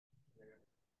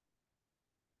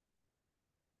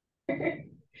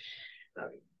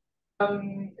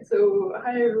So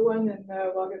hi everyone, and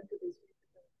welcome to this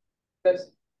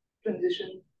first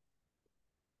transition.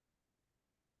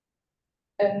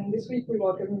 And this week we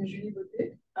welcome Julie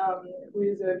Beauté, who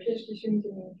is a PhD student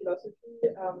in philosophy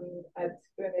at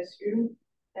ENSU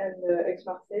and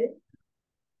Aix-Marseille.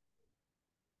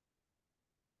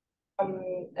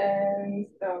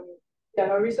 Yeah,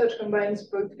 her research combines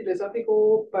both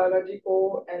philosophical,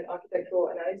 biological, and architectural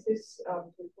analysis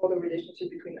to explore the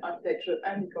relationship between architecture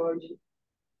and ecology.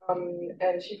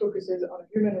 And she focuses on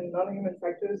human and non-human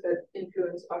factors that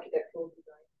influence architectural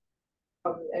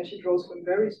design. And she draws from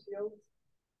various fields: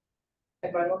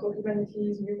 environmental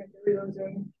humanities, new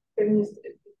materialism, feminist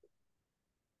ethics.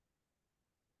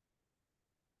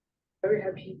 Very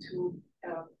happy to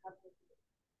have her.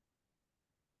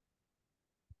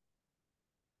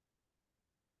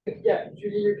 Yeah,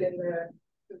 Julie, you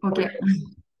can. Okay.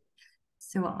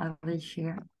 So I will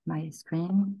share my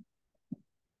screen.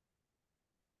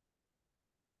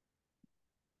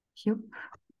 Phew.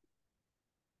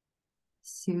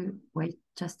 So wait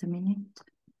just a minute.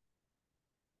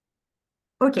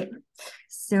 Okay.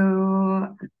 So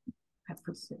I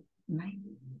put my.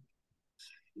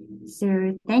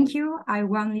 So thank you. I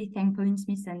warmly thank Pauline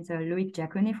Smith and Loïc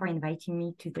Giacone for inviting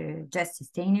me to the Just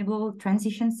Sustainable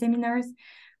Transition seminars,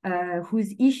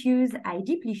 whose issues I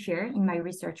deeply share in my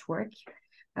research work.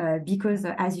 Because,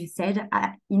 as you said,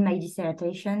 in my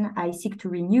dissertation, I seek to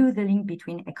renew the link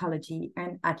between ecology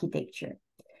and architecture.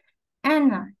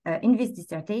 And in this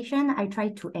dissertation, I try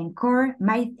to anchor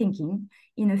my thinking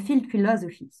in a field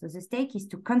philosophy. So the stake is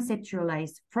to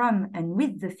conceptualize from and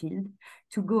with the field,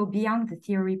 to go beyond the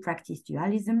theory-practice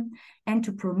dualism, and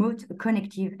to promote a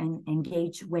connective and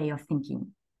engaged way of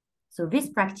thinking. So this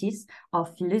practice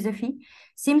of philosophy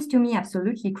seems to me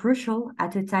absolutely crucial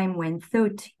at a time when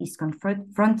thought is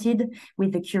confronted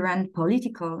with the current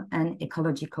political and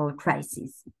ecological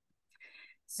crisis.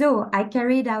 So I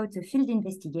carried out a field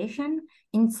investigation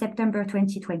in September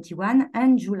 2021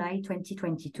 and July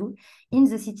 2022 in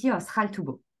the city of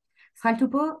Tskaltubo.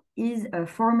 Tskaltubo is a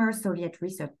former Soviet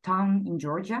research town in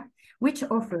Georgia, which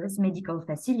offers medical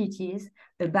facilities,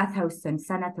 a bathhouse and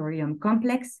sanatorium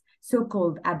complex,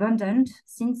 so-called abandoned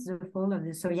since the fall of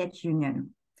the Soviet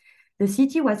Union. The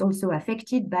city was also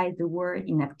affected by the war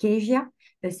in Abkhazia,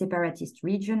 a separatist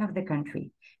region of the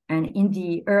country. And in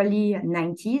the early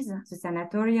 90s, the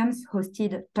sanatoriums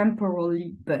hosted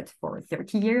temporarily, but for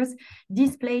 30 years,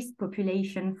 displaced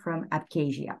population from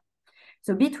Abkhazia.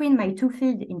 So between my two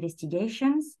field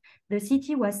investigations, the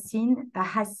city has seen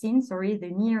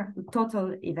the near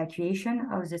total evacuation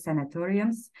of the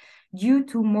sanatoriums due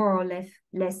to more or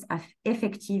less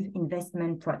effective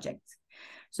investment projects.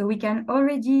 So we can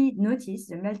already notice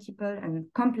the multiple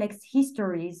and complex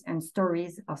histories and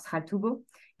stories of Tskaltubo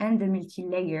and the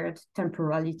multi-layered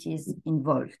temporalities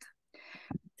involved.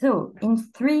 So in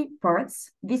 3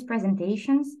 parts, this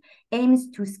presentation aims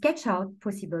to sketch out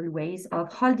possible ways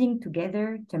of holding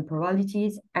together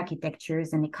temporalities,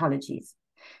 architectures, and ecologies.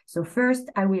 So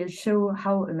first, I will show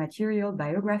how a material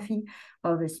biography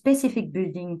of a specific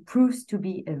building proves to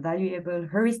be a valuable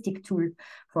heuristic tool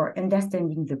for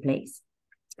understanding the place.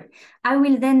 I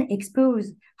will then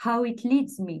expose how it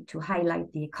leads me to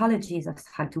highlight the ecologies of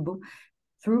Tskaltubo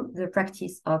through the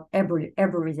practice of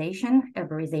herborization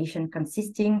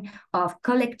consisting of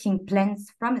collecting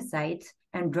plants from a site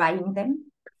and drying them.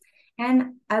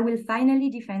 And I will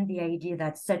finally defend the idea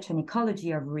that such an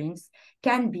ecology of ruins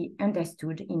can be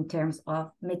understood in terms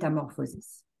of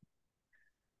metamorphosis.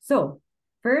 So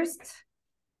first,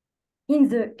 in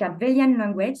the Capverdian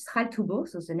language, Tskaltubo,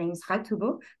 so the name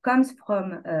Tskaltubo, comes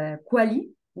from Kwali,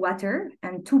 water,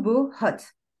 and Tubo, hot.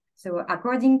 So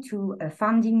according to a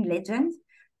founding legend,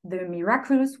 the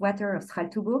miraculous water of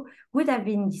Tskaltubo would have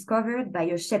been discovered by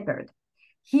a shepherd.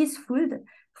 His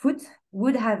foot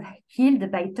would have healed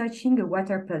by touching a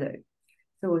water puddle.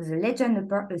 So the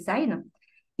legend aside,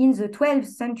 in the 12th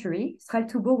century,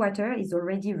 Tskaltubo water is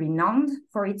already renowned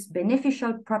for its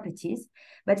beneficial properties,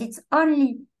 but it's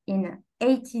only in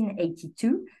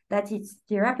 1882 that its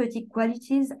therapeutic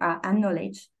qualities are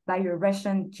acknowledged by a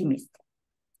Russian chemist.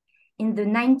 In the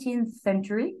 19th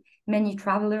century, many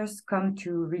travelers come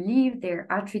to relieve their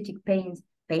arthritic pains,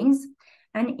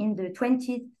 and in the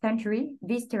 20th century,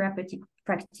 these therapeutic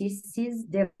practices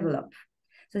develop.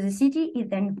 So the city is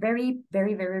then very,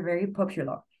 very, very, very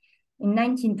popular. In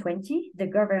 1920, the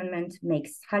government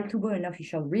makes Tskaltubo an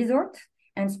official resort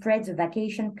and spreads a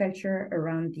vacation culture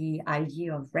around the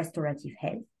idea of restorative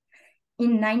health.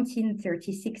 In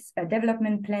 1936, a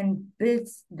development plan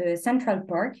builds the Central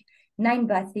Park, 9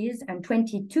 baths and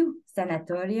 22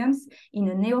 sanatoriums in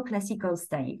a neoclassical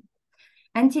style.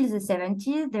 Until the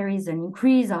 70s, there is an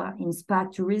increase in spa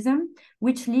tourism,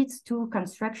 which leads to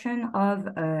construction of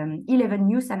 11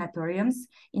 new sanatoriums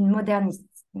in modernist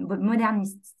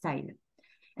style.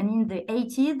 And in the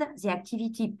 80s, the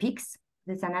activity peaks.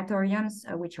 The sanatoriums,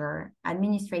 which are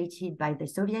administered by the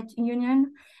Soviet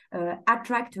Union,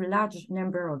 attract a large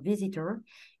number of visitors.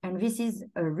 And this is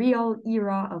a real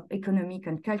era of economic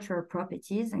and cultural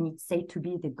properties, and it's said to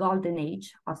be the golden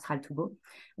age of Tskaltubo,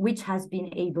 which has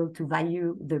been able to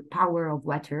value the power of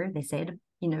water, they said,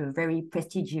 in a very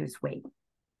prestigious way.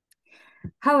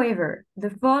 However,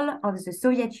 the fall of the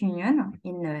Soviet Union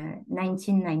in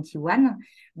 1991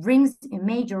 brings a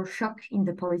major shock in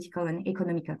the political and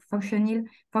economic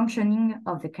functioning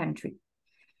of the country.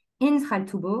 In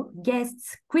Tskaltubo,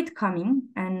 guests quit coming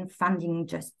and funding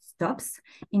just stops,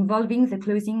 involving the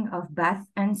closing of baths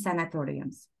and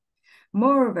sanatoriums.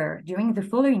 Moreover, during the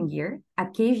following year,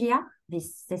 Abkhazia,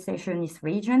 this secessionist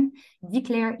region,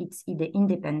 declared its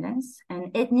independence,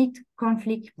 and ethnic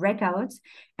conflict break out,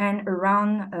 and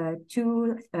around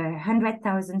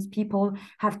 200,000 people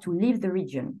have to leave the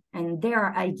region. And they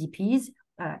are IDPs,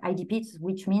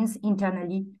 which means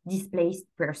internally displaced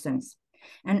persons.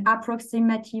 And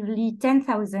approximately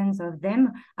 10,000 of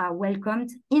them are welcomed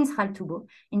in Tskaltubo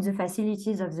in the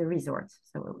facilities of the resort.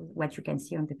 So what you can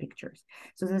see on the pictures.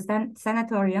 So the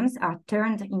sanatoriums are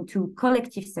turned into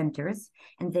collective centers,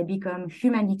 and they become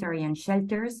humanitarian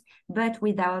shelters, but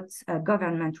without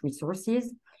government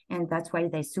resources. And that's why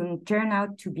they soon turn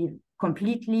out to be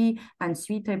completely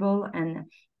unsuitable and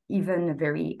even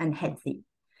very unhealthy.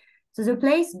 So the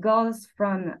place goes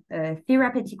from a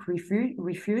therapeutic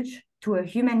refuge to a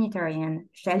humanitarian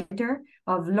shelter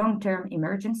of long-term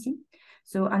emergency.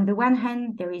 So on the one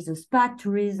hand, there is a spa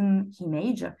tourism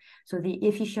image. So the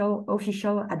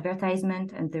official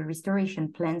advertisement and the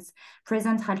restoration plans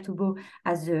present Tskaltubo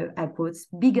as the, I quote,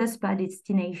 biggest spa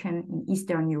destination in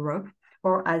Eastern Europe,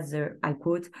 or as the, I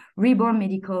quote, reborn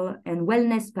medical and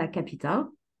wellness spa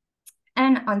capital.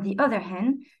 And on the other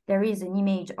hand, there is an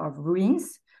image of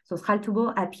ruins. So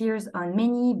Tskaltubo appears on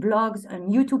many blogs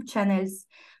and YouTube channels,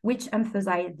 which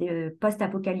emphasize the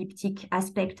post-apocalyptic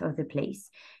aspect of the place.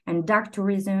 And dark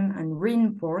tourism and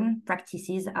ruin porn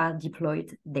practices are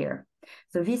deployed there.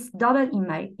 So this double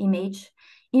image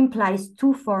implies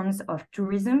two forms of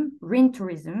tourism, ruin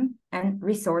tourism and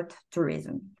resort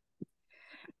tourism.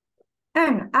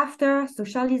 And after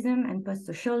socialism and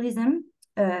post-socialism,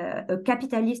 a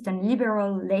capitalist and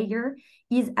liberal layer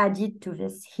is added to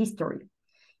this history.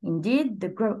 Indeed, the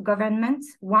government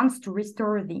wants to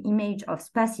restore the image of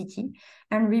spa city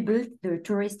and rebuild the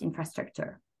tourist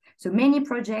infrastructure. So many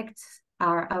projects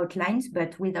are outlined,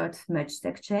 but without much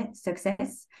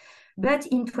success. But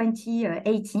in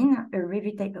 2018, a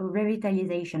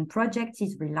revitalization project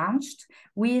is relaunched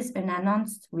with an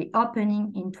announced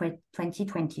reopening in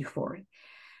 2024.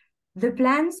 The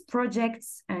plans,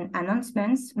 projects, and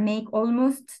announcements make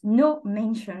almost no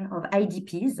mention of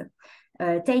IDPs,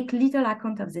 take little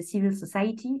account of the civil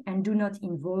society, and do not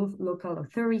involve local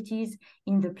authorities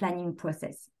in the planning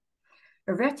process.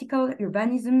 A vertical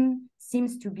urbanism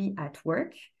seems to be at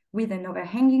work, with an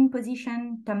overhanging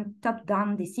position,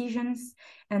 top-down decisions,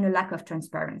 and a lack of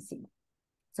transparency.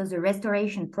 So the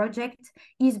restoration project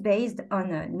is based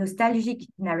on nostalgic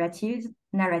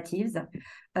narratives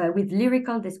with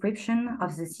lyrical description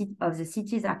of the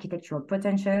city's architectural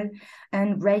potential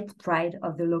and great pride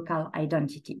of the local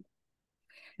identity.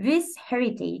 This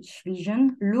heritage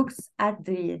vision looks at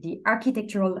the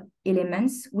architectural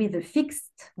elements with a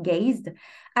fixed gaze,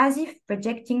 as if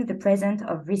projecting the present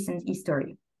of recent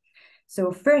history.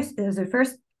 So the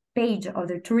first page of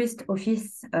the tourist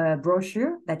office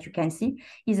brochure that you can see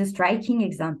is a striking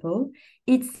example.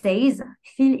 It says,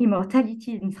 "Feel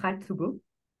immortality in Tskaltubo,"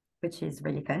 which is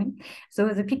really funny.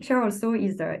 So the picture also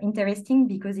is interesting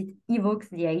because it evokes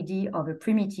the idea of a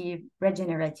primitive,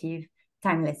 regenerative,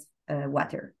 timeless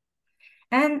water.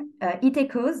 And it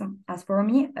echoes, as for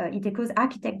me, it echoes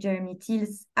architect Jeremy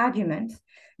Thiel's argument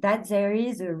that there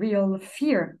is a real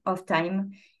fear of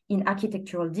time in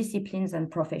architectural disciplines and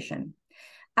profession.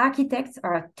 Architects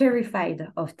are terrified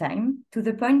of time to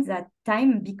the point that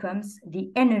time becomes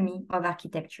the enemy of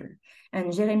architecture.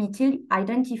 And Jeremy Thiel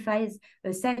identifies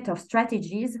a set of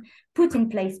strategies put in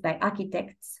place by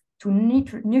architects to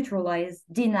neutralize,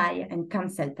 deny, and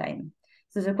cancel time.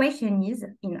 So the question is,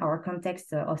 in our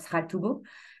context of Tskaltubo,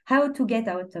 how to get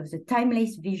out of the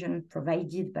timeless vision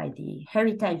provided by the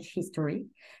heritage history,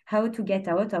 how to get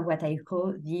out of what I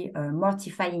call the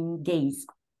mortifying gaze.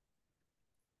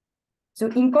 So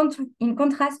in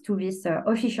contrast to this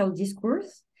official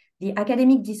discourse, the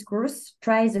academic discourse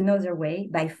tries another way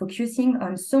by focusing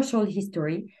on social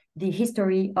history the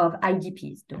history of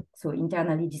IDPs, so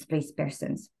internally displaced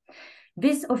persons.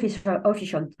 This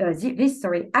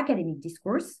academic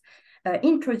discourse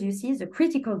introduces a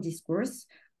critical discourse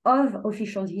of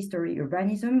official history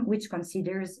urbanism, which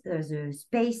considers the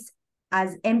space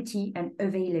as empty and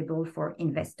available for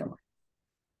investors.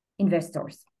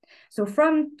 So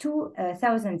from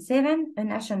 2007, a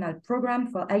national program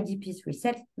for IDPs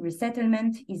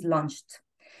resettlement is launched.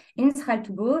 In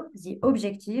Tskaltubo, the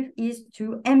objective is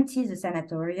to empty the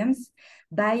sanatoriums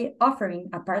by offering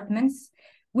apartments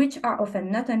which are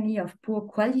often not only of poor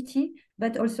quality,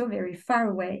 but also very far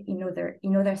away in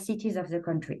other cities of the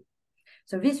country.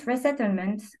 So this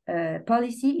resettlement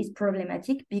policy is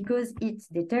problematic because it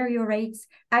deteriorates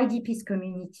IDPs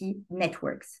community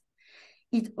networks.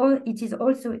 It is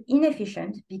also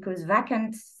inefficient because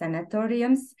vacant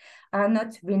sanatoriums are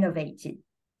not renovated.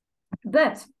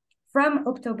 But from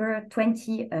October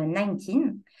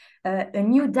 2019, a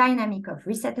new dynamic of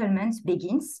resettlement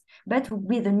begins, but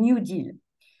with a new deal.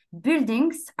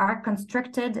 Buildings are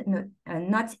constructed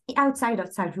not outside of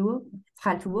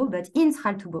Tskaltubo, but in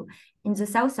Tskaltubo, in the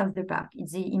south of the park.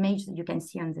 It's the image that you can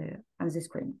see on the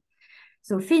screen.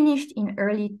 So finished in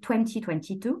early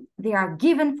 2022, they are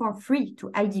given for free to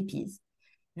IDPs.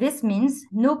 This means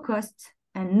no cost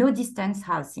and no distance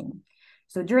housing.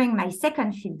 So during my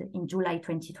second field in July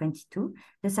 2022,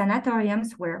 the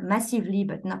sanatoriums were massively,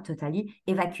 but not totally,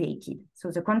 evacuated. So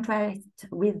the contrast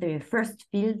with the first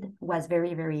field was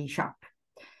very, very sharp.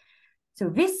 So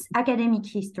this academic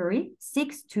history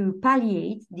seeks to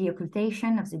palliate the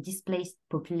occultation of the displaced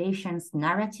populations'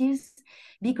 narratives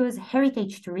because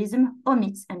heritage tourism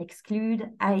omits and excludes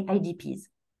IDPs.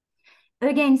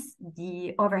 Against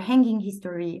the overhanging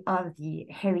history of the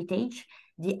heritage,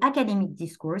 the academic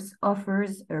discourse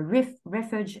offers a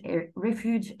refuge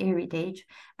heritage,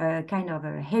 kind of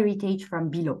a heritage from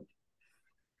below.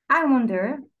 I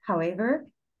wonder, however,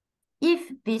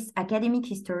 if this academic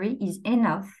history is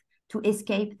enough to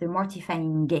escape the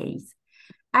mortifying gaze.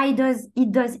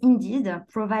 It does indeed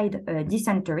provide a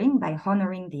decentering by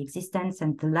honoring the existence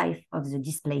and the life of the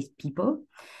displaced people,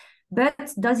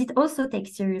 but does it also take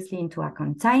seriously into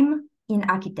account time in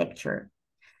architecture?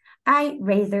 I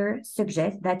rather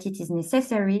suggest that it is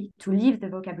necessary to leave the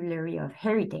vocabulary of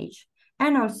heritage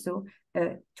and also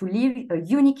to leave a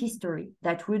unique history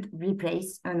that would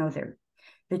replace another.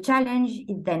 The challenge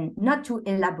is then not to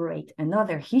elaborate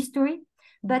another history,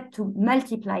 but to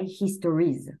multiply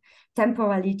histories.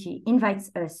 Temporality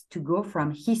invites us to go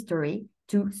from history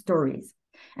to stories.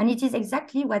 And it is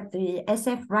exactly what the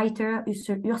SF writer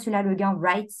Ursula Le Guin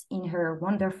writes in her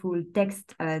wonderful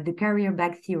text, The Carrier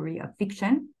Bag Theory of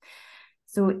Fiction.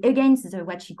 So against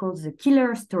what she calls the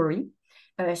killer story,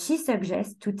 she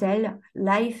suggests to tell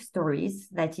life stories,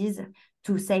 that is,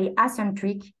 to say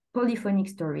acentric, polyphonic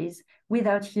stories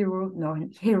without hero nor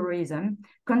heroism,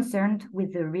 concerned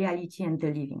with the reality and the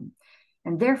living.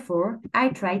 And therefore, I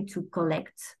tried to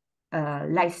collect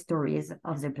life stories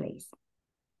of the place.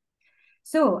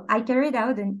 So I carried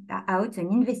out an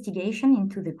investigation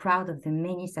into the crowd of the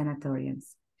many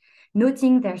sanatoriums,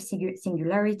 noting their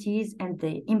singularities and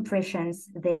the impressions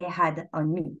they had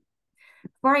on me.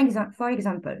 For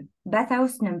example,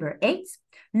 bathhouse number 8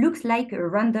 looks like a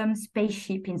random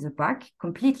spaceship in the park,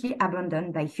 completely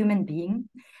abandoned by human beings,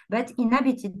 but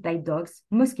inhabited by dogs,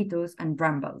 mosquitoes, and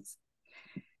brambles.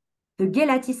 The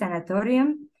Gelati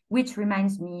Sanatorium, which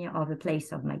reminds me of a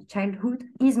place of my childhood,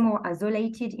 is more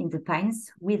isolated in the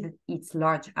pines with its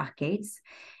large arcades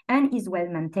and is well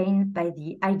maintained by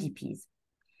the IDPs.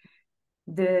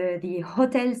 The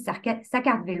Hotel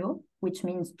Sakartvelo, which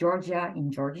means Georgia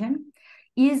in Georgian,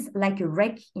 is like a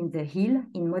wreck in the hill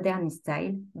in modernist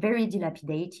style, very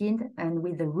dilapidated and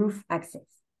with the roof access.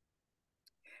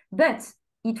 But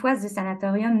it was the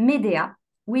sanatorium Medea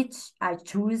which I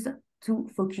chose to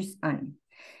focus on.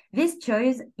 This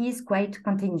choice is quite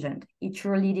contingent. It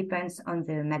surely depends on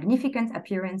the magnificent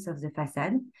appearance of the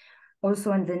facade,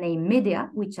 also on the name Medea,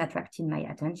 which attracted my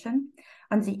attention,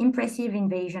 on the impressive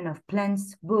invasion of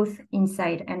plants both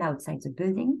inside and outside the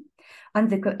building, on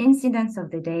the coincidence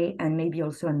of the day, and maybe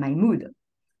also on my mood.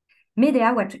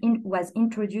 Medea was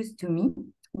introduced to me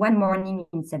one morning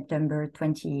in September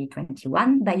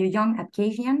 2021 by a young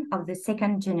Abkhazian of the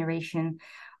second generation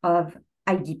of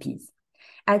IDPs.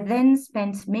 I then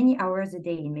spent many hours a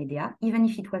day in Medea, even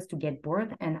if it was to get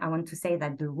bored, and I want to say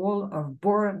that the role of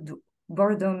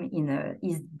boredom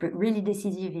is really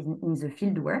decisive in the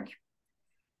field work.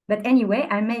 But anyway,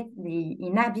 I met the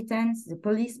inhabitants, the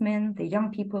policemen, the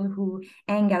young people who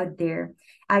hang out there.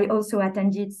 I also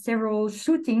attended several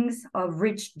shootings of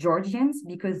rich Georgians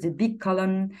because the big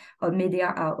column of Medea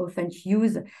are often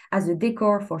used as a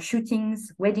decor for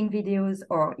shootings, wedding videos,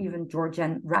 or even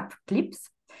Georgian rap clips.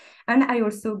 And I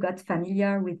also got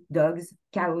familiar with dogs,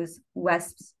 cows,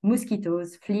 wasps,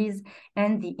 mosquitoes, fleas,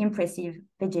 and the impressive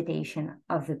vegetation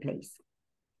of the place.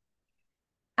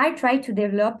 I try to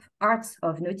develop arts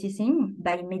of noticing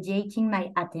by mediating my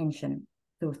attention,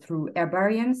 so through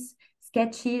herbariums,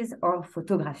 sketches, or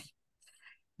photography.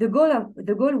 The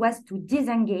goal was to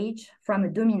disengage from a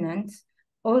dominant,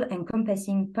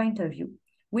 all-encompassing point of view,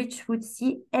 which would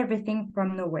see everything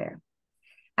from nowhere.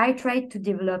 I tried to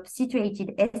develop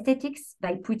situated aesthetics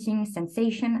by putting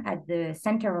sensation at the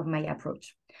center of my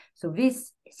approach. So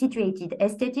this situated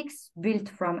aesthetics, built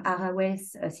from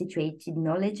Haraway's situated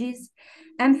knowledges,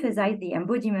 emphasize the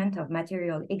embodiment of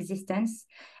material existence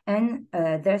and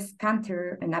thus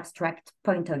counter an abstract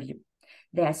point of view.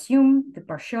 They assume the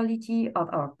partiality of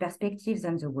our perspectives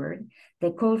on the world.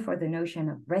 They call for the notion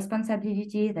of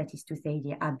responsibility, that is to say,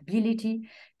 the ability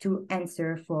to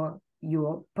answer for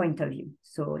your point of view.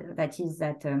 So that is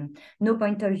that no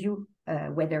point of view,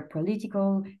 whether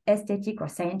political, aesthetic, or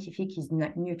scientific, is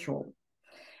not neutral.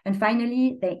 And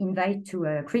finally, they invite to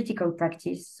a critical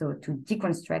practice, so to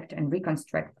deconstruct and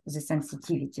reconstruct the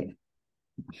sensitivity.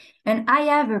 And I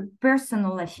have a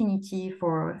personal affinity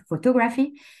for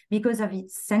photography because of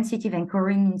its sensitive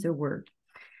anchoring in the world.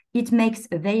 It makes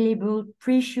available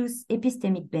precious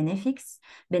epistemic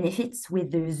benefits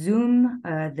with the zoom,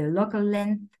 the local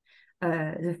length,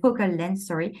 the focal length,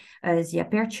 the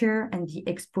aperture, and the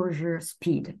exposure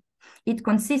speed. It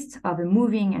consists of a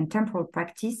moving and temporal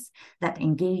practice that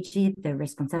engages the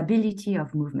responsibility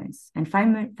of movements. And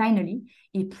finally,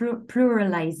 it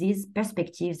pluralizes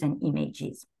perspectives and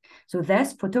images. So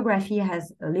thus, photography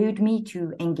has allowed me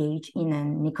to engage in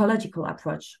an ecological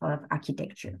approach of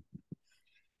architecture.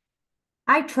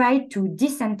 I tried to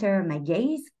decenter my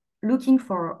gaze, looking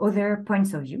for other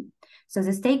points of view. So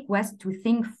the stake was to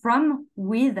think from,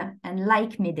 with, and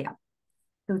like Medea.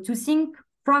 So to think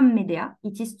from Medea,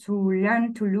 it is to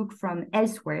learn to look from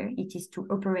elsewhere. It is to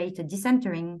operate a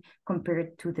decentering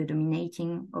compared to the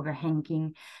dominating,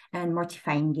 overhanging, and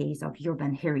mortifying gaze of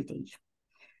urban heritage.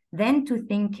 Then to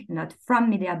think not from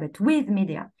Medea, but with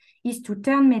Medea, is to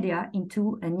turn Medea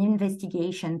into an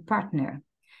investigation partner.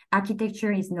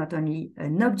 Architecture is not only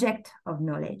an object of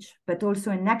knowledge, but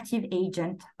also an active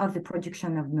agent of the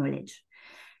production of knowledge.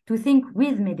 To think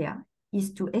with Medea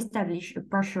is to establish a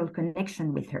partial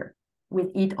connection with her, with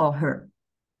it or her.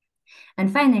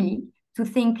 And finally, to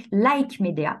think like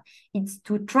Medea, it's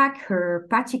to track her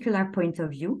particular point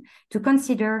of view, to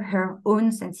consider her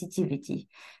own sensitivity,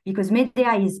 because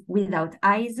Medea is without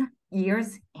eyes,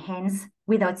 ears, hands,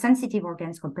 without sensitive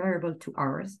organs comparable to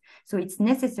ours. So it's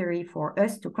necessary for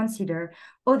us to consider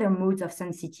other modes of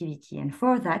sensitivity. And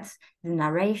for that, the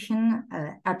narration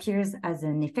appears as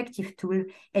an effective tool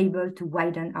able to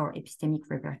widen our epistemic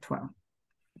repertoire.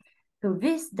 So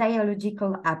this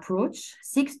dialogical approach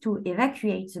seeks to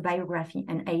evacuate the biography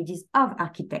and ideas of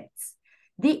architects.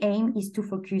 The aim is to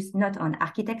focus not on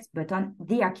architects, but on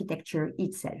the architecture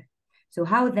itself. So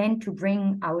how then to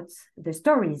bring out the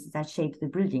stories that shape the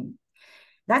building?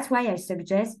 That's why I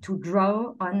suggest to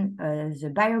draw on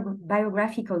the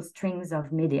biographical strings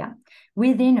of Medea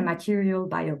within a material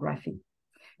biography.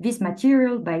 This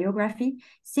material biography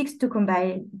seeks to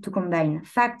combine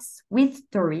facts with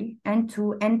story and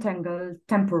to entangle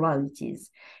temporalities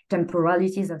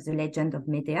of the legend of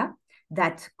Medea,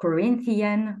 that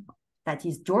Corinthian, that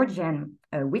is Georgian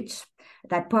witch,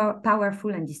 that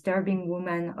powerful and disturbing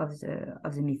woman of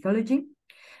the mythology.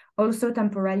 Also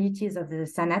temporalities of the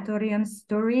sanatorium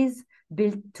stories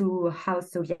built to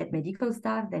house Soviet medical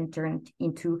staff, then turned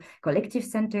into collective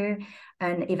center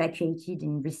and evacuated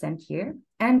in recent years,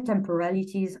 and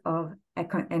temporalities of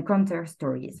encounter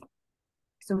stories.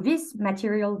 So this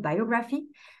material biography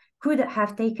could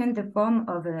have taken the form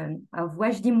of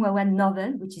Wajdi Mwawan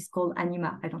novel, which is called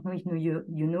Anima. I don't know if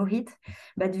you know it,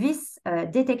 but this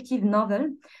detective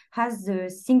novel has the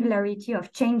singularity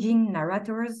of changing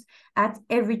narrators at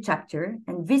every chapter,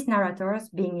 and these narrators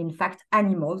being in fact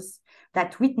animals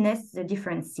that witness the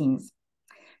different scenes.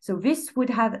 So this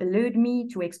would have allowed me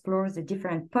to explore the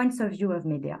different points of view of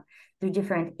Medea, the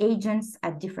different agents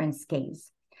at different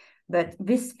scales. But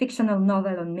this fictional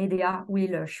novel on Medea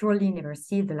will surely never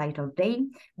see the light of day,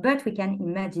 but we can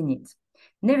imagine it.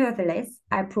 Nevertheless,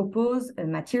 I propose a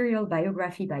material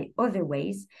biography by other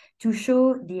ways to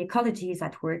show the ecologies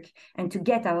at work and to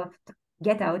get out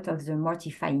of the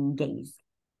mortifying gaze.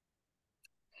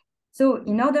 So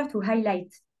in order to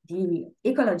highlight the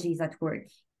ecologies at work,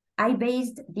 I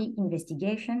based the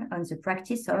investigation on the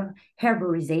practice of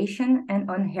herborization and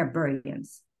on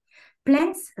herbariums.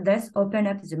 Plants thus open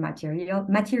up the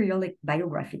material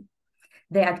biography.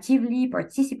 They actively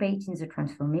participate in the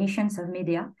transformations of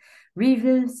media,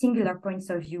 reveal singular points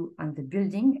of view on the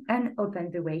building, and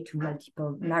open the way to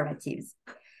multiple narratives.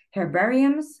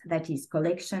 Herbariums, that is,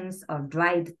 collections of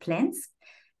dried plants,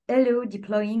 allow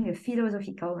deploying a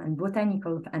philosophical and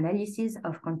botanical analysis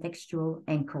of contextual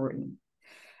anchoring.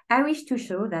 I wish to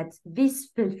show that this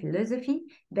philosophy,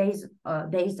 based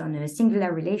on a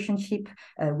singular relationship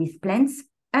with plants,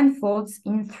 unfolds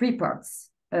in three parts.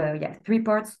 Three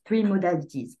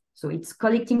modalities. So it's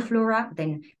collecting flora,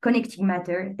 then connecting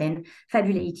matter, then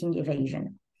fabulating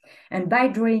evasion. And by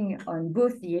drawing on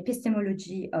both the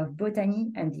epistemology of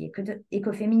botany and the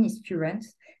ecofeminist current,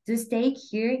 the stake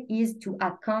here is to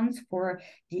account for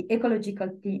the ecological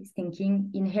thinking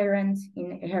inherent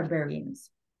in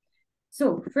herbariums.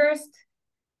 So first,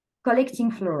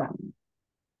 collecting flora.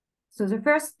 So the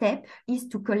first step is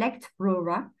to collect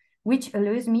flora, which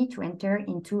allows me to enter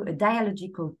into a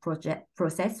dialogical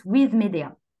process with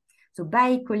Medea. So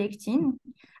by collecting,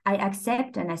 I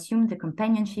accept and assume the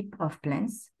companionship of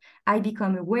plants. I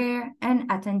become aware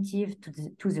and attentive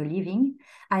to the living.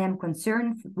 I am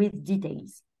concerned with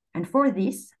details. And for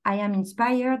this, I am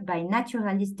inspired by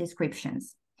naturalist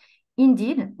descriptions.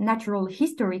 Indeed, natural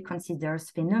history considers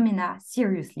phenomena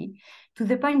seriously, to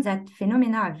the point that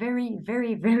phenomena are very,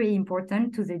 very, very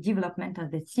important to the development of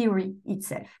the theory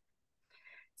itself.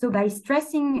 So by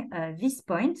stressing this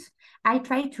point, I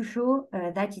try to show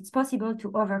that it's possible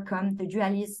to overcome the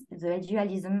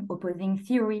dualism opposing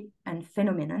theory and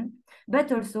phenomenon,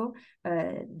 but also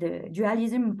the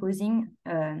dualism opposing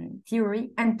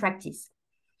theory and practice.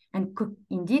 And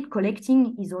indeed,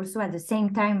 collecting is also at the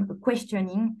same time a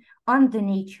questioning on the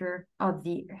nature of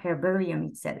the herbarium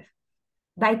itself.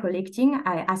 By collecting,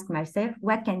 I ask myself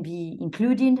what can be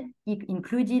included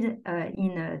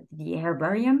in the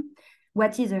herbarium.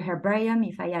 What is a herbarium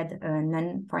if I had,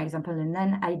 for example, a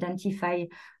non-identified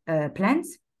plant,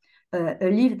 a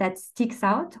leaf that sticks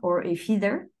out, or a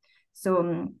feather?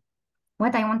 So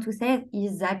what I want to say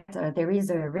is that there is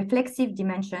a reflexive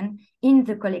dimension in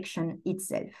the collection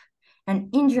itself. And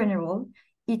in general,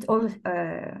 we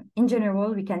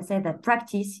can say that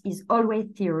practice is always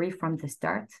theory from the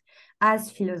start,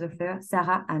 as philosopher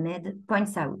Sarah Ahmed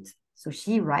points out. So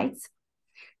she writes,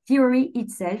 theory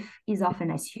itself is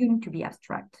often assumed to be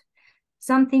abstract.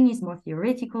 Something is more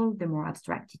theoretical, the more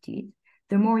abstract it is,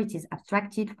 the more it is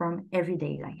abstracted from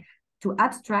everyday life. To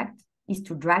abstract is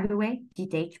to drag away,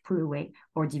 detach, pull away,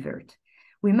 or divert.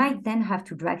 We might then have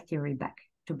to drag theory back,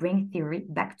 to bring theory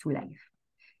back to life.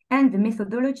 And the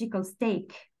methodological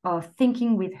stake of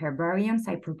thinking with herbariums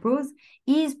I propose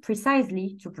is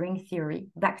precisely to bring theory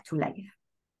back to life.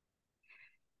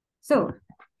 So,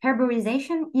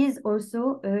 herborization is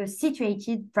also a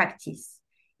situated practice.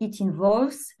 It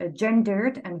involves a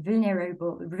gendered and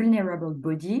vulnerable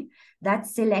body that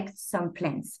selects some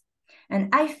plants.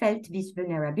 And I felt this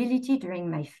vulnerability during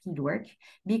my fieldwork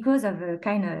because of a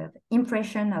kind of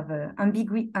impression of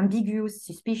ambiguous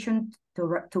suspicion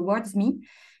towards me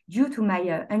due to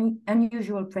my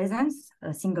unusual presence,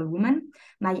 a single woman,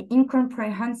 my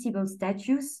incomprehensible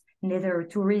status, neither a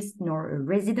tourist nor a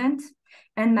resident,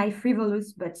 and my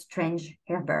frivolous but strange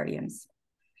herbariums.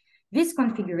 This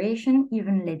configuration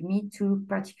even led me to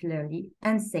particularly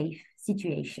unsafe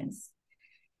situations.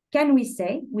 Can we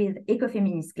say, with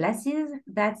ecofeminist glasses,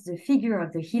 that the figure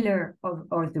of the healer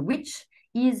or the witch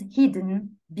is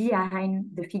hidden behind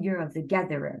the figure of the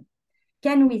gatherer?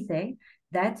 Can we say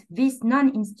that this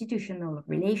non-institutional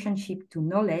relationship to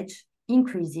knowledge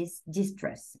increases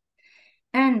distrust?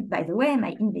 And by the way,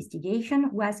 my investigation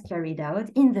was carried out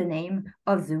in the name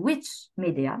of the witch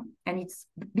Medea, and it's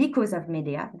because of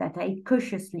Medea that I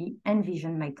cautiously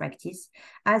envision my practice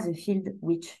as a field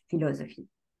witch philosophy.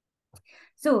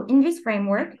 So in this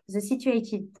framework, the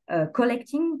situated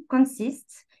collecting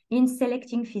consists in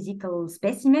selecting physical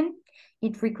specimen.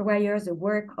 It requires a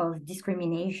work of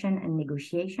discrimination and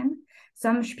negotiation.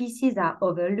 Some species are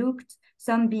overlooked.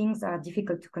 Some beings are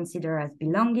difficult to consider as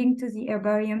belonging to the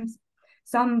herbariums.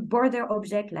 Some border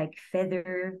objects like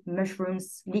feather,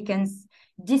 mushrooms, lichens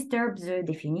disturb the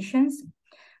definitions.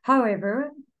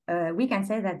 However, we can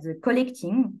say that the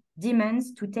collecting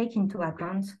demands to take into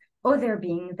account other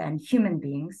beings than human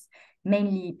beings,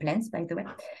 mainly plants, by the way.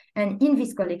 And in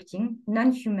this collecting,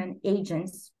 non-human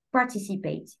agents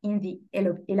participate in the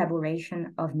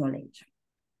elaboration of knowledge.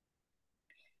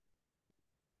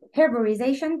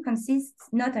 Herborization consists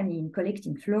not only in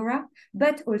collecting flora,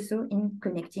 but also in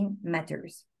connecting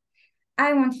matters.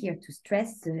 I want here to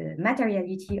stress the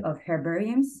materiality of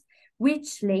herbariums,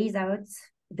 which lays out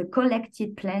the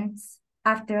collected plants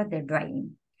after their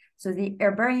drying. So the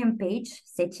herbarium page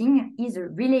setting is a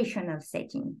relational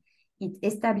setting. It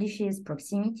establishes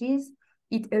proximities.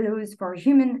 It allows for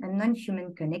human and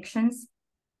non-human connections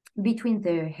between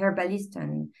the herbalist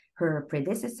and her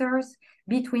predecessors,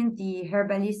 between the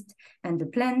herbalist and the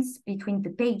plants, between the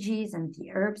pages and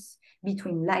the herbs,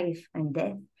 between life and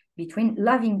death, between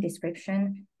loving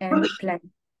description and plant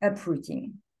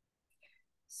uprooting.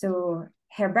 So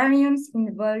herbariums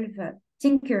involve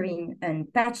tinkering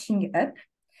and patching up.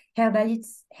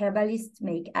 Herbalists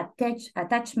make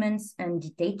attachments and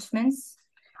detachments,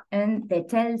 and they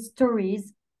tell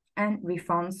stories and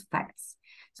reforms facts.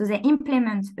 So they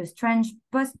implement a strange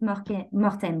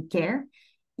post-mortem care,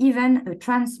 even a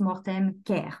trans-mortem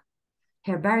care.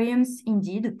 Herbariums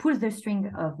indeed pull the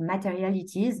string of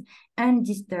materialities and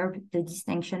disturb the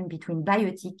distinction between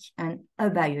biotic and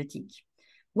abiotic.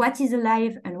 What is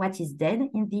alive and what is dead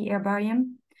in the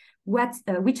herbarium?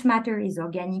 Which matter is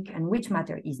organic and which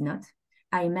matter is not?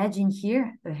 I imagine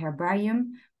here a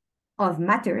herbarium of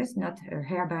matters, not a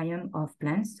herbarium of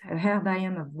plants, a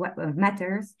herbarium of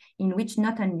matters in which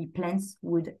not only plants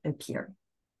would appear.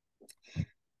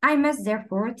 I must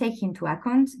therefore take into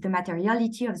account the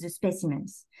materiality of the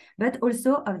specimens, but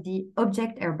also of the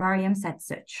object herbariums as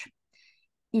such.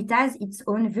 It has its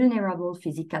own vulnerable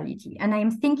physicality. And I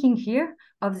am thinking here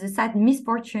of the sad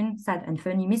and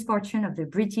funny misfortune of the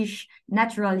British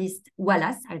naturalist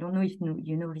Wallace. I don't know if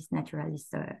you know this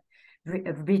naturalist,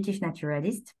 British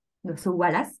naturalist. So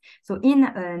Wallace. So in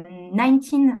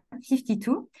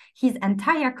 1952, his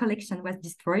entire collection was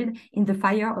destroyed in the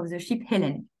fire of the ship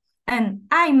Helen. And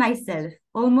I myself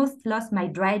almost lost my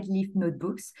dried leaf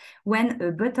notebooks when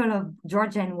a bottle of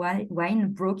Georgian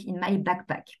wine broke in my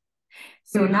backpack.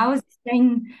 So now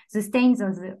the stains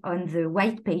on the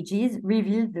white pages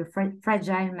reveal the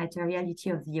fragile materiality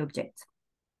of the object.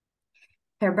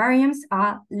 Herbariums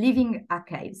are living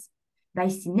archives. By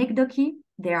synecdoche,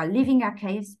 they are living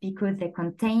archives because they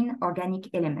contain organic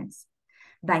elements.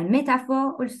 By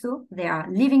metaphor also, they are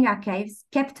living archives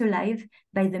kept alive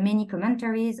by the many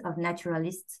commentaries of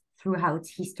naturalists throughout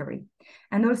history.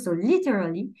 And also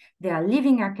literally, they are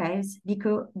living archives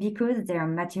because their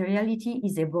materiality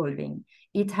is evolving.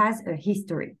 It has a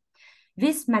history.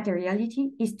 This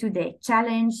materiality is today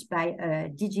challenged by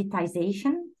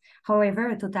digitization. However,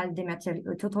 a total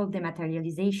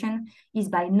dematerialization is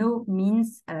by no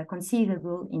means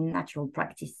conceivable in natural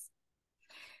practice.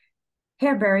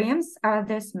 Herbariums are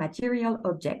thus material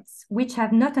objects which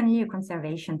have not only a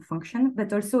conservation function,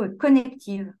 but also a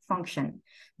connective function.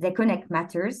 They connect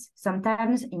matters,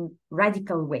 sometimes in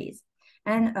radical ways.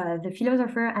 And the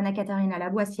philosopher Anna-Katarina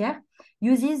Lavoisière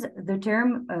uses the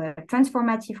term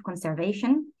transformative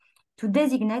conservation to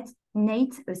designate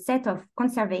a set of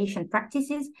conservation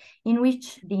practices in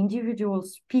which the individual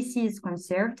species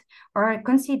conserved are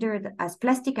considered as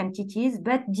plastic entities,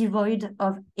 but devoid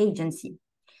of agency.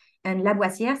 And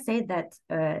Lavoisière said that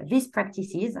these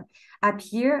practices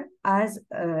appear as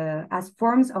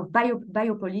forms of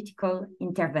biopolitical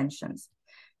interventions.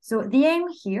 So the aim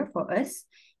here for us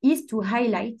is to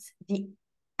highlight the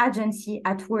agency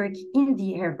at work in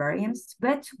the herbariums,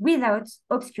 but without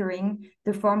obscuring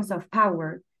the forms of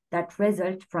power that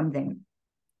result from them.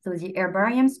 So the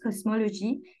herbarium's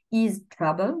cosmology is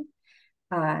troubled,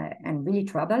 and really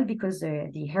troubled because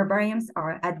the herbariums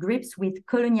are at grips with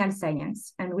colonial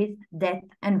science and with death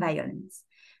and violence.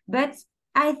 But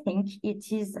I think it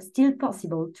is still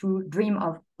possible to dream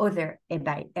of other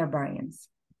herbariums.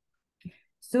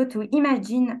 So to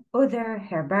imagine other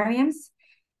herbariums,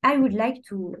 I would like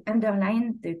to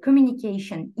underline the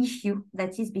communication issue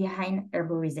that is behind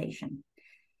herborization.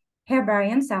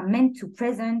 Herbariums are meant to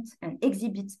present and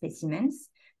exhibit specimens,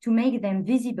 to make them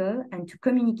visible and to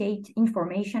communicate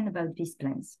information about these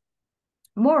plants.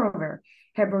 Moreover,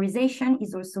 herborization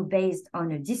is also based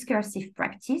on a discursive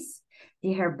practice.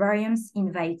 The herbariums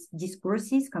invite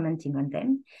discourses commenting on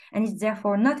them, and it's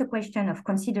therefore not a question of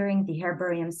considering the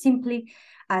herbarium simply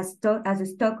as a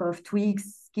stock of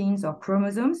twigs, skins, or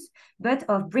chromosomes, but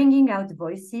of bringing out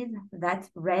voices that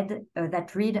read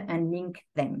and link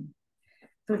them.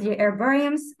 So the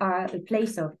herbariums are a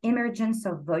place of emergence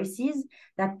of voices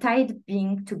that tied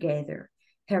being together.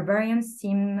 Herbariums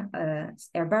seem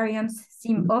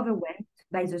overwhelmed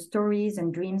by the stories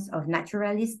and dreams of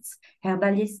naturalists,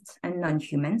 herbalists, and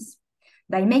non-humans.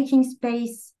 By making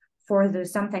space for the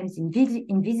sometimes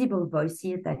invisible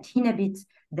voices that inhabit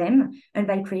them, and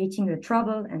by creating a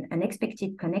troubled and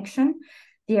unexpected connection,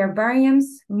 the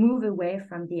herbariums move away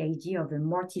from the idea of a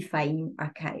mortifying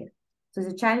archive. So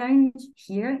the challenge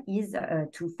here is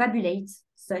to fabulate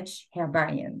such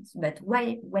herbariums. But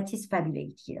what is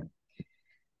fabulate here?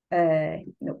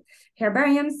 No.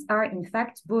 Herbariums are in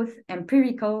fact both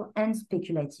empirical and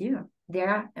speculative. They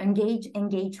are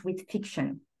engaged with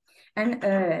fiction. And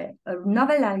a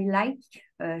novel I like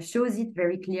shows it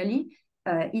very clearly.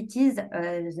 It is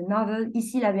the novel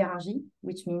Ici la Béringie,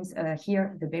 which means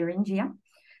here the Beringia,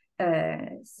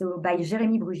 so by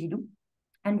Jérémy Brugidou.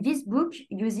 And this book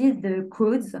uses the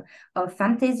codes of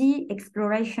fantasy,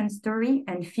 exploration story,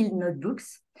 and field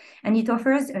notebooks. And it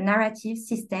offers a narrative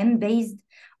system based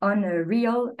on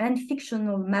real and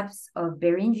fictional maps of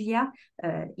Beringia.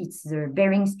 It's the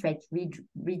Bering Strait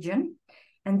region.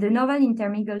 And the novel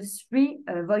intermingles three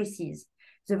voices.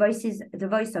 The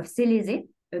voice of Célésé,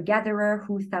 a gatherer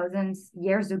who thousands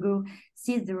years ago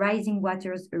sees the rising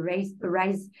waters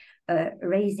erasing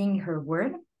her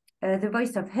world. The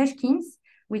voice of Hushkins,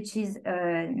 which is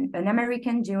an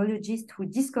American geologist who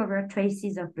discovered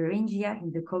traces of Beringia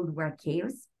in the Cold War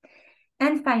chaos.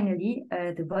 And finally,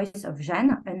 the voice of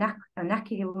Jeanne, an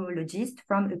archaeologist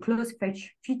from a close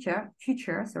future,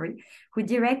 who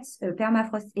directs a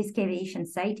permafrost excavation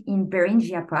site in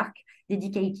Beringia Park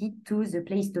dedicated to the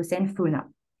Pleistocene fauna.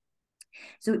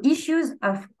 So issues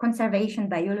of conservation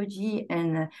biology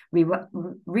and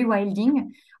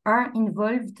rewilding are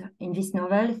involved in this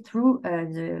novel through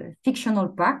the fictional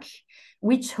park,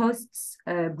 which hosts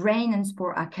grain and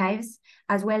spore archives,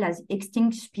 as well as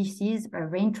extinct species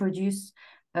reintroduced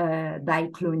by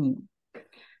cloning.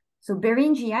 So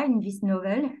Beringia in this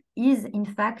novel is in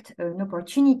fact an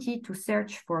opportunity to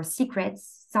search for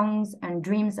secrets, songs, and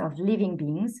dreams of living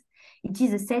beings. It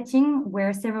is a setting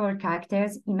where several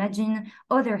characters imagine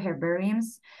other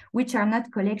herbariums, which are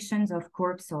not collections of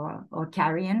corpse or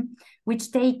carrion,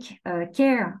 which take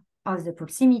care of the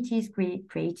proximities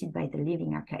created by the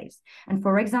living archives. And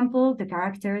for example, the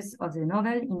characters of the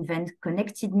novel invent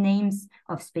connected names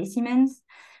of specimens.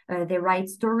 They write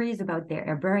stories about their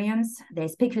herbariums, they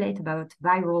speculate about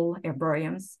viral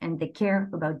herbariums, and they care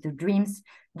about the dreams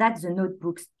that the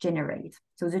notebooks generate.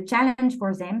 So the challenge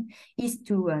for them is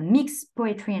to mix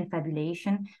poetry and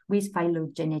fabulation with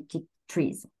phylogenetic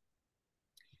trees.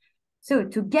 So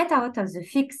to get out of the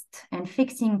fixed and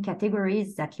fixing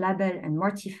categories that label and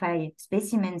mortify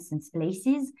specimens and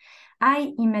places,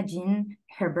 I imagine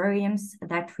herbariums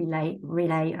that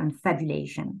rely on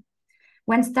fabulation.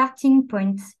 One starting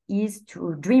point is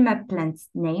to dream up plant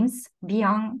names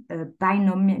beyond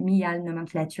binomial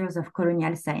nomenclatures of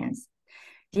colonial science.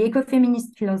 The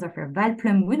ecofeminist philosopher Val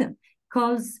Plumwood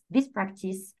calls this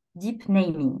practice deep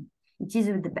naming. It is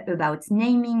about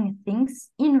naming things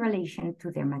in relation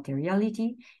to their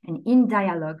materiality and in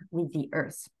dialogue with the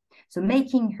earth. So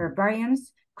making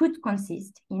herbariums could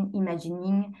consist in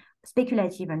imagining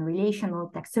speculative and relational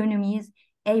taxonomies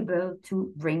able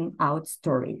to bring out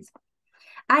stories.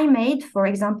 I made, for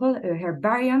example, a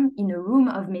herbarium in a room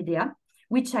of Medea,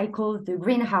 which I call the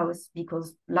greenhouse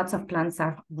because lots of plants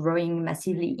are growing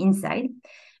massively inside.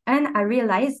 And I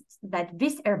realized that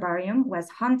this herbarium was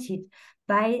haunted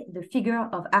by the figure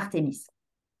of Artemis.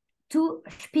 Two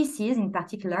species in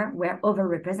particular were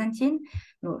overrepresented.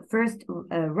 First,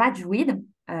 ragweed,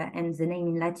 and the name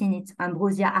in Latin is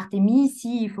Ambrosia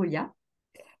artemisifolia,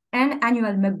 and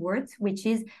annual mugwort, which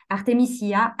is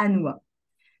Artemisia annua.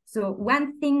 So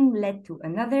one thing led to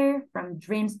another, from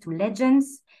dreams to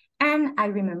legends, and I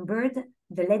remembered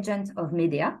the legend of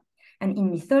Medea. And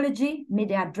in mythology,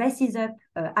 Medea dresses up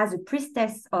as a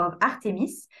priestess of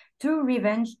Artemis to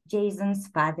revenge Jason's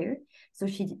father. So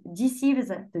she deceives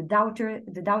the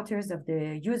daughters of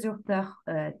the usurper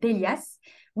Pelias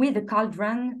with a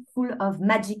cauldron full of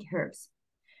magic herbs.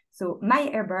 So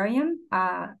my herbarium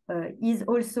is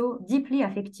also deeply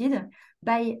affected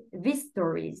by these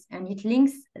stories, and it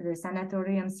links the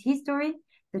sanatorium's history,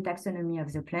 the taxonomy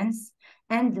of the plants,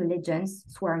 and the legends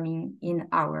swarming in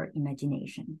our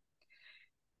imagination.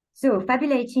 So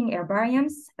fabulating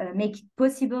herbariums make it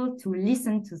possible to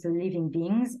listen to the living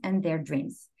beings and their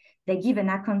dreams. They give an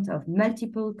account of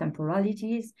multiple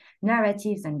temporalities,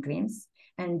 narratives, and dreams.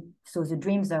 And so the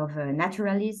dreams of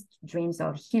naturalists, dreams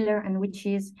of healer and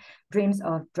witches, dreams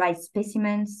of dried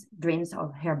specimens, dreams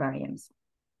of herbariums.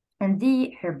 And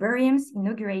the herbariums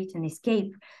inaugurate an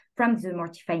escape from the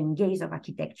mortifying gaze of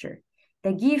architecture.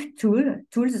 They give tools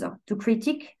to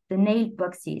critique the nailed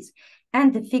boxes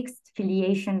and the fixed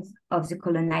filiations of the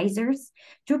colonizers,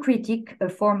 to critique a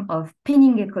form of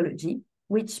pinning ecology,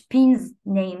 which pins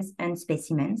names and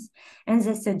specimens, and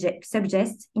they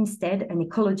suggest instead an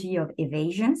ecology of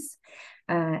evasions.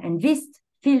 And this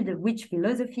field-of-which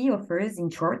philosophy offers, in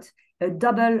short, a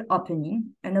double opening,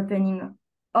 an opening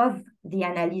of the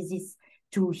analysis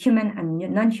to human and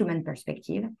non-human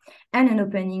perspective, and an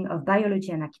opening of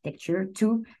biology and architecture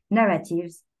to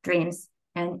narratives, dreams,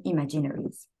 and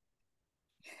imaginaries.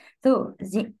 So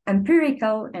the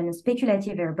empirical and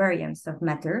speculative herbariums of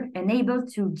matter enable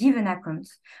to give an account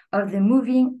of the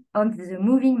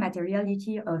moving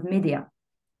materiality of Medea,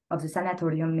 of the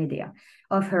sanatorium Medea,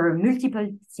 of her multiple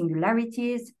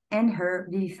singularities and her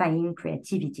vivifying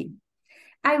creativity.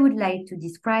 I would like to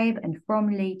describe and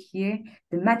formulate here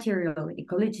the material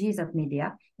ecologies of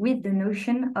Medea with the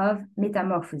notion of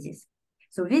metamorphosis.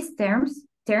 So this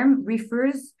term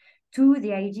refers to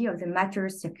the idea of the matter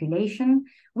circulation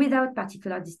without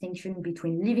particular distinction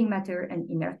between living matter and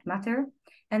inert matter.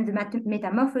 And the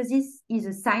metamorphosis is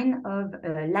a sign of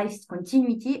life's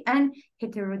continuity and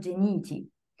heterogeneity.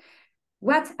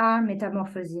 What are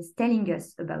metamorphoses telling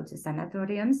us about the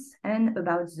sanatoriums and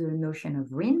about the notion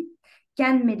of ruin?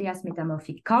 Can Medea's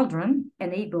metamorphic cauldron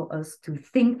enable us to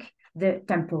think the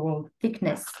temporal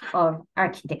thickness of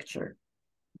architecture?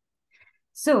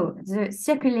 So the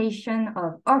circulation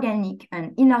of organic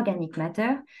and inorganic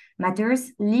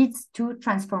matters leads to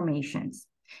transformations.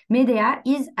 Medea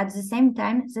is at the same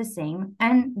time the same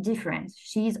and different.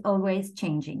 She is always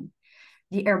changing.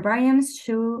 The herbariums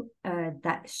show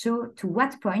to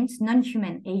what point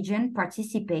non-human agents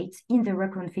participate in the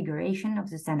reconfiguration of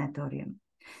the sanatorium.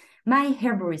 My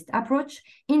herborist approach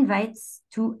invites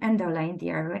to underline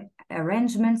the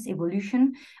arrangement's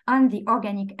evolution on the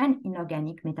organic and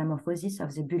inorganic metamorphosis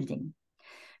of the building.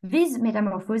 These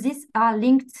metamorphoses are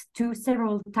linked to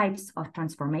several types of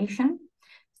transformation.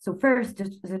 So first,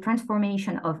 the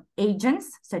transformation of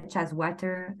agents, such as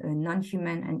water,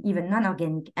 non-human, and even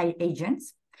non-organic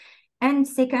agents. And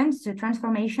second, the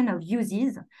transformation of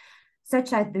uses,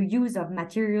 such as the use of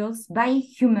materials by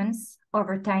humans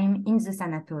over time in the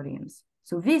sanatoriums.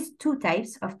 So these two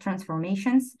types of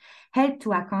transformations help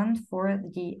to account for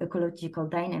the ecological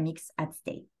dynamics at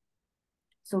stake.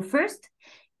 So first,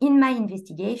 in my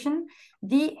investigation,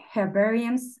 the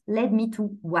herbariums led me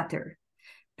to water.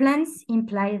 Plants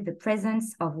imply the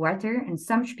presence of water, and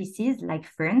some species, like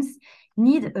ferns,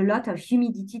 need a lot of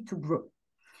humidity to grow.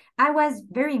 I was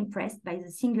very impressed by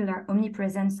the singular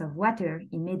omnipresence of water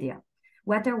in Medea.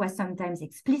 Water was sometimes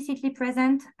explicitly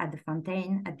present at the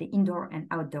fountain, at the indoor and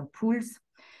outdoor pools,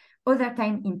 other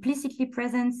time implicitly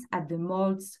present at the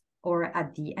molds or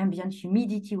at the ambient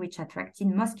humidity which attracted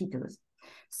mosquitoes,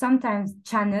 sometimes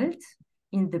channeled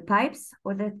in the pipes,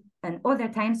 other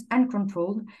times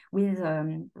uncontrolled with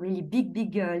really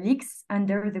big leaks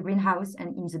under the greenhouse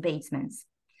and in the basements.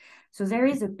 So there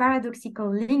is a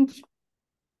paradoxical link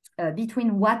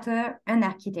between water and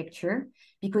architecture,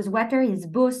 because water is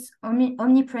both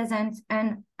omnipresent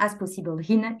and, as possible,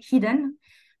 hidden,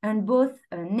 and both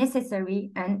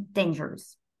necessary and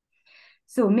dangerous.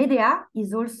 So Medea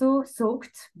is also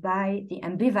soaked by the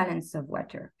ambivalence of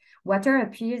water. Water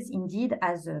appears indeed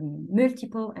as a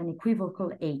multiple and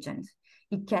equivocal agent.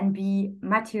 It can be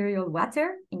material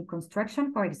water in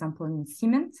construction, for example, in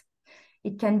cement.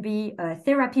 It can be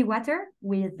therapy water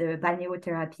with the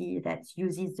balneotherapy that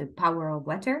uses the power of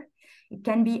water. It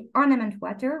can be ornament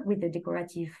water with the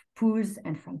decorative pools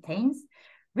and fountains.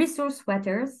 Resource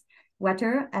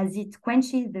water as it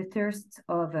quenches the thirst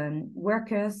of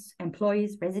workers,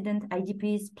 employees, residents,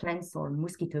 IDPs, plants, or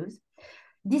mosquitoes.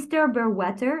 Disturber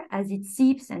water as it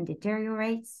seeps and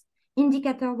deteriorates.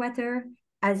 Indicator water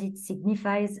as it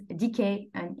signifies decay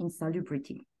and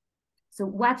insalubrity. So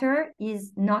water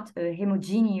is not a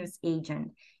homogeneous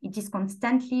agent. It is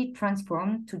constantly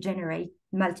transformed to generate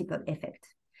multiple effects.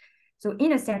 So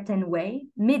in a certain way,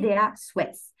 Medea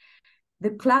sweats. The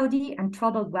cloudy and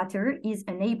troubled water is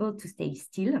unable to stay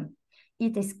still.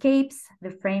 It escapes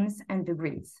the frames and the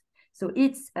grids. So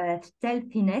its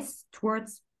stealthiness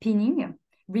towards pinning,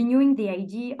 renewing the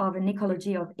idea of an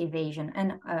ecology of evasion.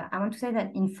 And I want to say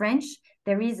that in French,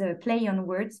 there is a play on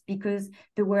words, because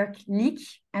the word leak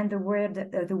and the word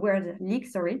leak,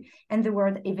 and the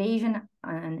word evasion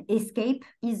and escape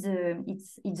is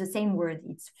it's the same word.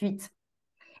 It's fuite.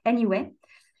 Anyway,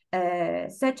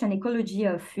 such an ecology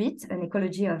of fuite, an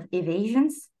ecology of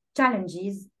evasions,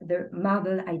 challenges the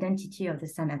marble identity of the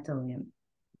sanatorium.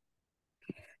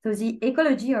 So the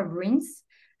ecology of ruins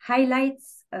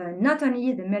highlights not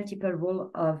only the multiple role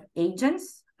of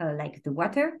agents, like the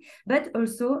water, but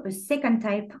also a second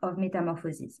type of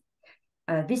metamorphosis,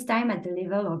 this time at the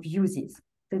level of uses.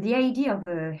 So the idea of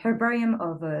a herbarium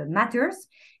of matters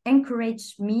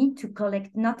encouraged me to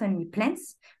collect not only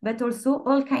plants, but also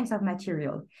all kinds of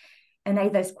material. And I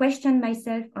thus questioned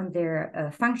myself on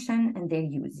their function and their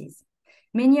uses.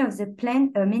 Many of the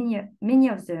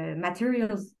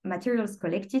materials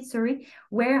collected,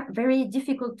 were very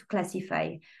difficult to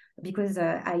classify because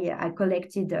I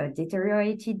collected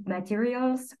deteriorated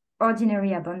materials,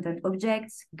 ordinary abandoned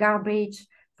objects, garbage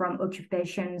from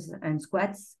occupations and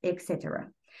squats, etc.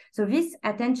 So this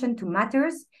attention to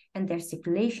matters and their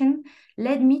circulation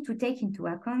led me to take into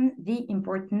account the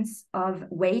importance of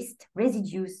waste,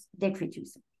 residues,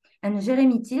 detritus. And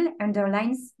Jeremy Till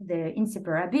underlines the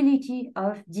inseparability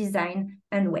of design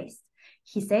and waste.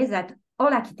 He says that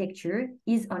all architecture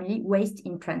is only waste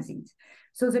in transit.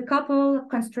 So the couple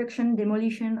construction,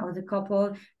 demolition, or the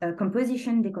couple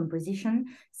composition, decomposition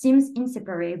seems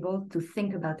inseparable to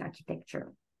think about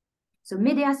architecture. So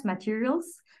Medea's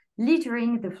materials,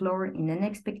 littering the floor in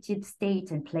unexpected states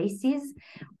and places,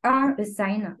 are a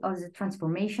sign of the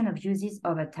transformation of uses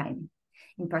over time.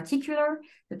 In particular,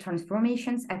 the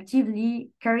transformations actively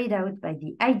carried out by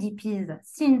the IDPs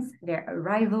since their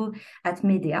arrival at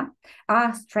Medea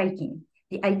are striking.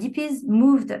 The IDPs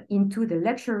moved into the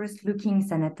luxurious-looking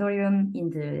sanatorium in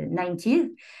the 90s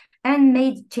and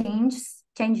made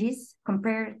changes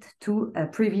compared to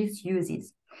previous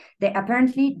uses. They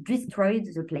apparently destroyed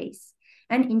the place.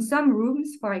 And in some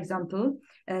rooms, for example,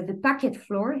 the parquet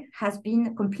floor has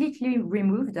been completely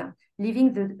removed,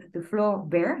 leaving the floor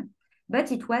bare,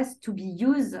 but it was to be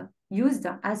used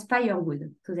as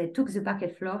firewood. So they took the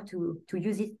parquet floor to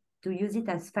use it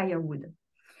as firewood.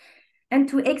 And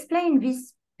to explain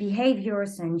these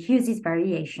behaviors and uses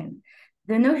variation,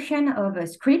 the notion of a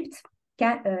script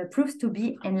proves to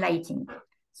be enlightening.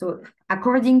 So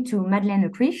according to Madeleine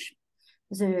Autriche,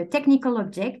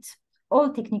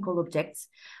 all technical objects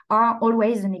are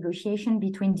always a negotiation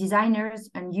between designers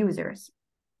and users.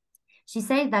 She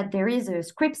says that there is a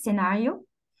script scenario,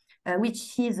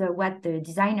 which is what the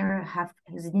designers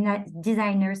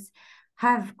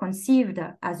have conceived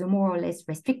as a more or less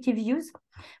restrictive use,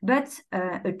 but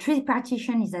a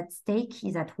tripartition is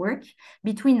at work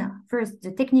between first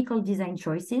the technical design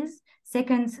choices,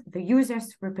 second the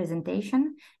user's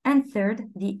representation, and third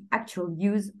the actual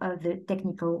use of the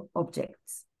technical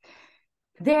objects.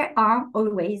 There are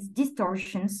always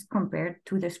distortions compared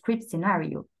to the script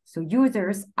scenario. So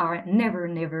users are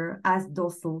never as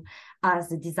docile as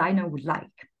the designer would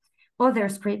like. Other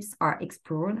scripts are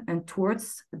explored and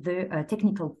towards the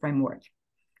technical framework.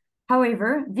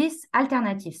 However, these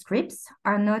alternative scripts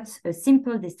are not a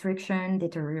simple destruction,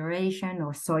 deterioration,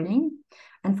 or soiling.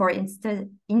 And for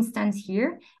instance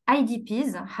here,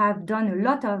 IDPs have done a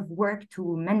lot of work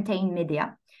to maintain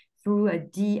Medea. Through a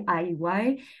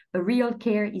DIY, a real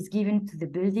care is given to the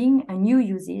building and new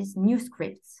uses, new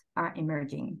scripts are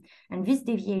emerging. And this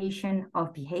deviation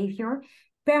of behavior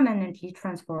permanently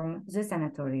transforms the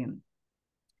sanatorium.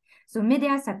 So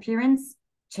Medea's appearance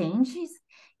changes.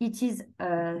 It is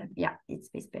a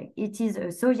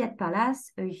Soviet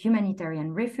palace, a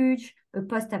humanitarian refuge, a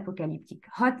post-apocalyptic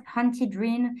haunted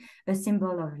ruin, a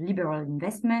symbol of liberal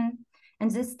investment. And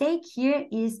the stake here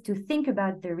is to think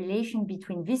about the relation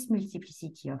between this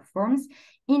multiplicity of forms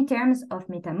in terms of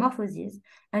metamorphosis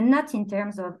and not in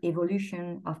terms of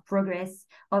evolution, of progress,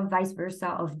 of vice versa,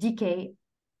 of decay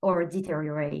or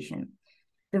deterioration.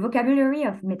 The vocabulary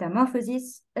of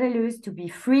metamorphosis allows to be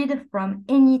freed from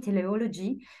any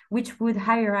teleology which would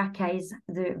hierarchize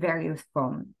the various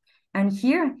forms. And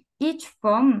here, each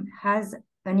form has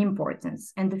an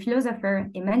importance. And the philosopher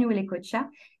Emanuele Coccia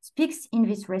speaks in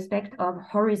this respect of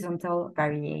horizontal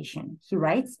variation. He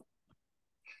writes,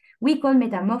 "We call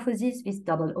metamorphosis this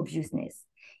double obviousness.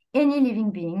 Any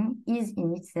living being is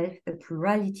in itself a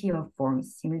plurality of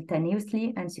forms,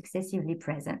 simultaneously and successively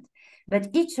present. But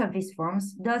each of these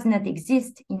forms does not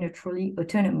exist in a truly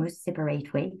autonomous,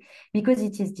 separate way, because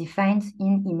it is defined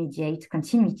in immediate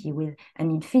continuity with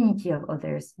an infinity of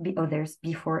others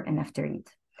before and after it.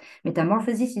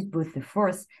 Metamorphosis is both the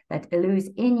force that allows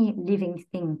any living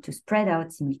thing to spread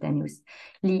out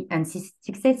simultaneously and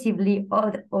successively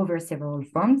over several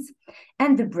forms,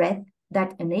 and the breath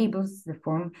that enables the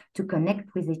form to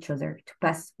connect with each other, to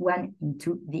pass one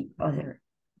into the other."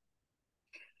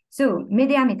 So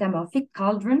Medea metamorphic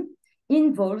cauldron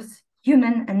involves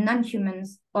human and non-human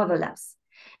overlaps.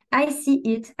 I see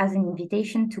it as an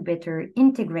invitation to better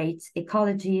integrate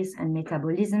ecologies and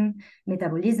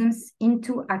metabolisms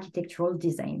into architectural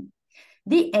design.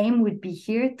 The aim would be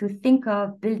here to think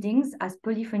of buildings as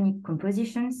polyphonic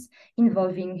compositions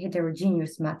involving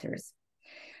heterogeneous matters.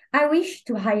 I wish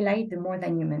to highlight the more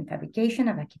than human fabrication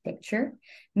of architecture.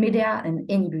 Medea, and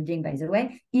any building, by the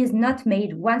way, is not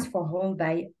made once for all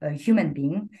by a human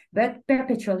being, but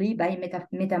perpetually by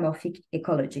metamorphic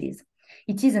ecologies.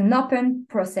 It is an open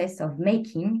process of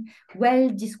making, well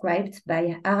described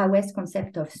by Haraway's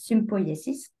concept of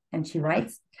symbiosis, and she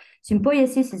writes,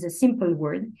 symbiosis is a simple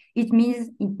word. It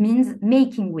means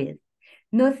making with.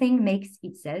 Nothing makes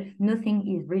itself. Nothing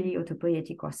is really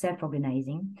autopoietic or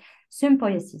self-organizing.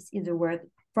 Symbiosis is a word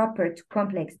proper to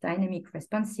complex, dynamic,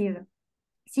 responsive,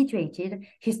 situated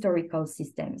historical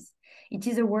systems. It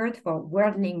is a word for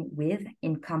worldling with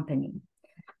in company.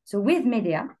 So with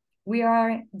Medea, we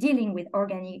are dealing with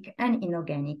organic and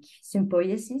inorganic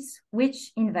symbiosis,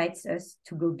 which invites us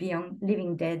to go beyond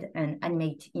living dead and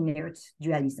animate inert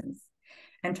dualisms.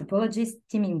 Anthropologist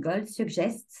Tim Ingold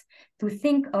suggests to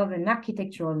think of an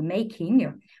architectural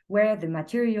making where the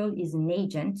material is an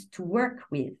agent to work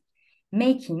with.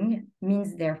 Making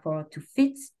means, therefore, to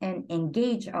fit and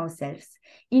engage ourselves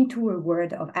into a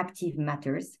world of active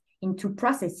matters, into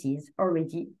processes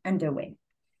already underway.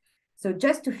 So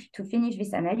just to finish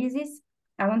this analysis,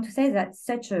 I want to say that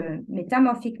such a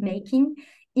metamorphic making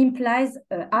implies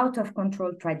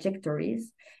out-of-control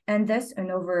trajectories and thus an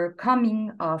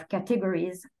overcoming of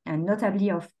categories and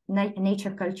notably of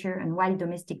nature, culture, and wild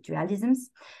domestic dualisms.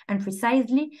 And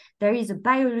precisely, there is a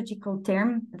biological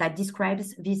term that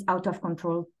describes these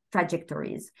out-of-control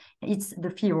trajectories. It's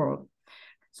the feral.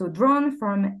 So drawn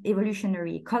from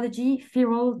evolutionary ecology,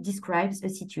 feral describes a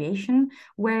situation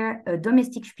where a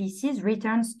domestic species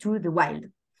returns to the wild.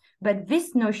 But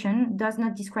this notion does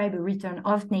not describe a return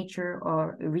of nature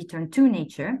or a return to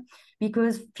nature,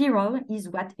 because feral is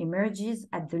what emerges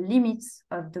at the limits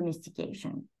of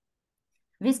domestication.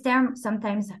 This term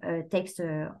sometimes takes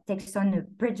on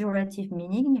a pejorative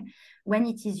meaning when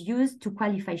it is used to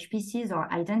qualify species or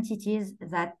identities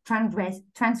that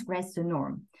transgress the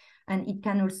norm. And it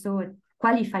can also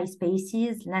qualify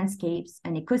spaces, landscapes,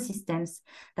 and ecosystems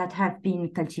that have been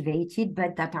cultivated,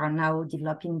 but that are now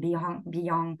developing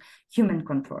beyond human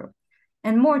control.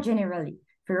 And more generally,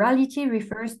 ferality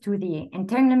refers to the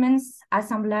entanglements,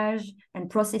 assemblage, and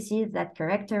processes that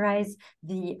characterize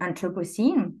the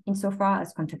Anthropocene, insofar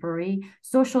as contemporary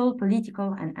social,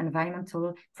 political, and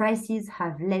environmental crises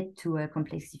have led to a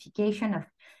complexification of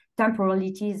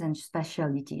temporalities and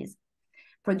spatialities.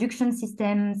 Production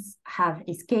systems have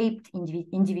escaped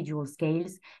individual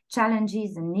scales,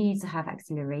 challenges and needs have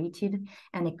accelerated,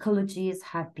 and ecologies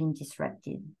have been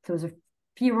disrupted. So the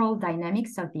feral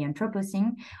dynamics of the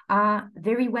Anthropocene are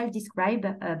very well described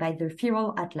by the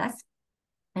Feral Atlas.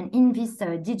 And in this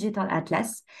digital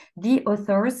atlas, the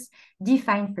authors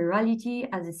define ferality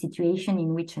as a situation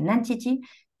in which an entity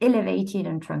elevated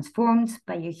and transformed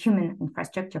by a human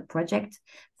infrastructure project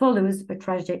follows a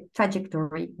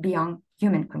trajectory beyond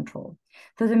human control.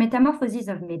 So the metamorphoses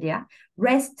of Medea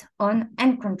rest on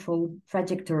uncontrolled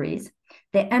trajectories.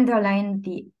 They underline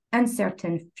the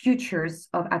uncertain futures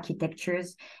of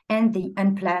architectures and the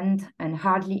unplanned and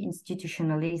hardly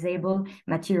institutionalizable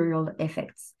material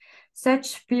effects.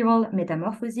 Such feral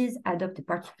metamorphoses adopt a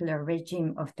particular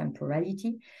regime of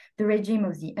temporality, the regime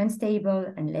of the unstable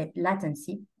and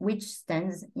latency, which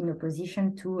stands in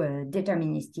opposition to a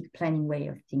deterministic planning way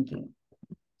of thinking.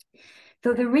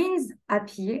 So the rings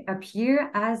appear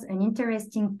as an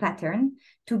interesting pattern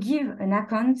to give an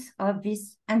account of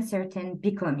this uncertain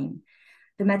becoming.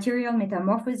 The material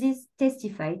metamorphoses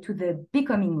testify to the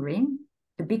becoming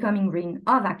ring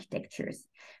of architectures.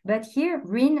 But here,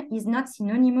 ruin is not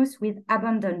synonymous with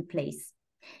abandoned place.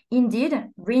 Indeed,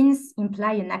 ruins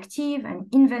imply an active and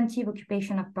inventive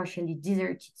occupation of partially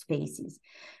deserted spaces.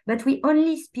 But we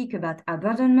only speak about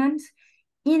abandonment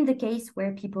in the case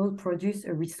where people produce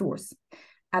a resource.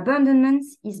 Abandonment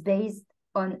is based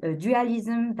on a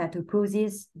dualism that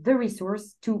opposes the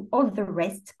resource to all the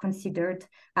rest considered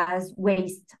as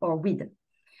waste or weed.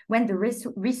 When the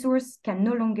resource can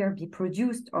no longer be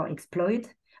produced or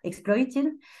exploited,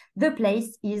 the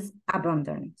place is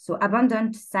abandoned. So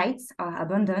abandoned sites are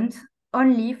abandoned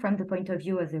only from the point of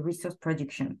view of the resource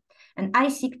production. And I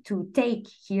seek to take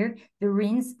here the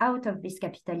ruins out of this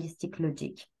capitalistic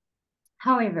logic.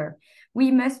 However,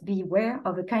 we must be aware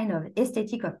of a kind of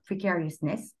aesthetic of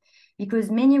precariousness,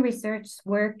 because many research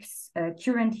works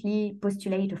currently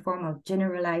postulate a form of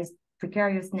generalized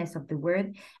precariousness of the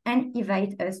world and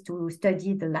invite us to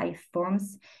study the life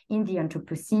forms in the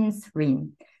Anthropocene's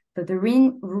ruin. So the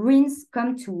ruins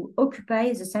come to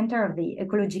occupy the center of the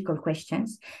ecological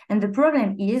questions. And the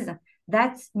problem is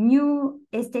that new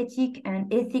aesthetic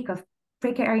and ethic of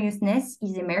precariousness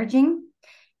is emerging,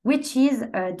 which is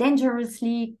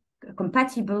dangerously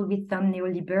compatible with some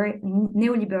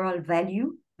neoliberal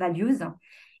values,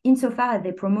 insofar as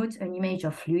they promote an image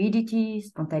of fluidity,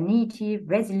 spontaneity,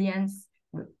 resilience,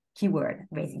 keyword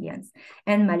resilience,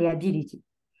 and malleability.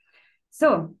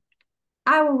 So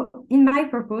in my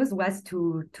purpose was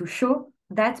to show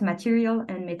that material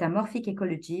and metamorphic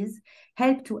ecologies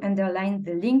help to underline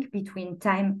the link between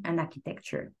time and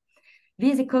architecture.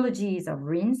 These ecologies of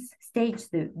ruins stage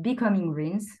the becoming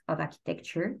ruins of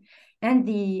architecture and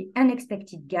the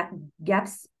unexpected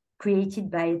gaps created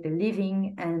by the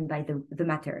living and by the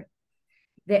matter.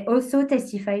 They also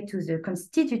testify to the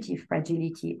constitutive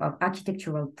fragility of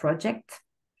architectural projects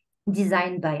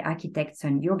designed by architects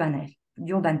and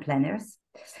urban planners.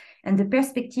 And the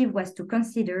perspective was to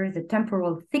consider the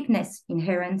temporal thickness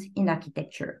inherent in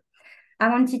architecture. I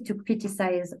wanted to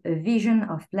criticize a vision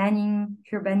of planning,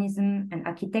 urbanism, and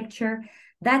architecture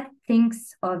that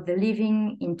thinks of the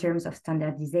living in terms of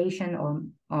standardization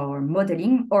or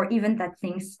modeling, or even that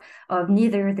thinks of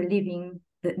neither the living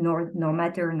nor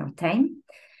matter nor time.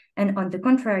 And on the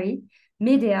contrary,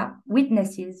 Medea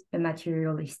witnesses a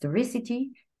material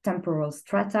historicity, temporal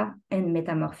strata, and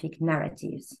metamorphic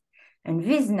narratives. And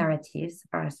these narratives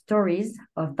are stories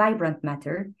of vibrant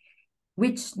matter,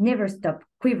 which never stop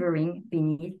quivering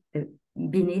beneath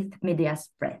Medea's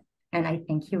breath. And I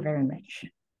thank you very much.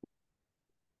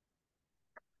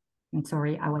 I'm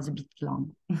sorry, I was a bit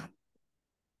long.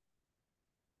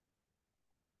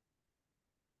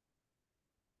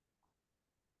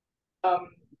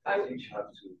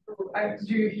 Do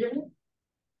you hear me?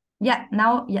 Yeah,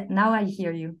 now I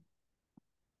hear you.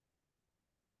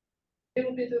 A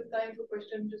little bit of time for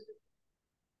questions.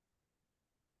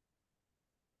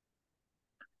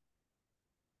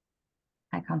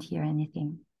 I can't hear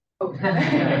anything. Oh,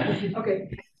 okay.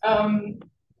 I'm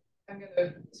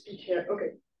gonna speak here.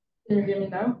 Okay. Can you hear me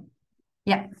now?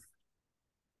 Yeah.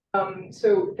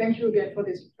 So thank you again for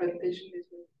this presentation. This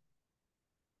was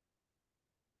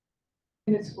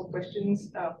minutes for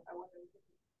questions. I want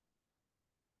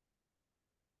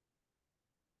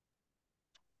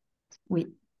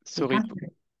to... Sorry,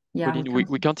 yeah, Pauline,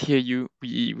 we can't hear you.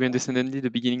 We understand only the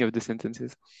beginning of the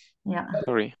sentences. Yeah.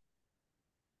 Sorry.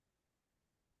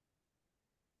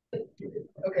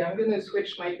 Okay, I'm going to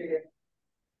switch mic again.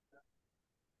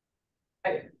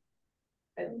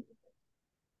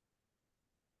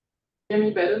 Hear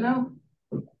me better now?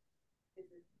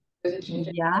 Does it change?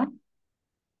 Yeah.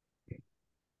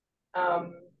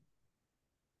 Can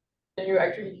you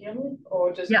actually hear me,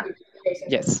 or just? Yeah.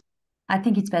 Yes. I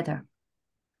think it's better.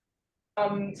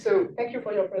 So thank you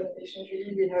for your presentation,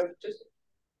 Julie. We have just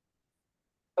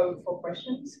 4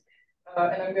 questions,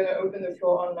 and I'm going to open the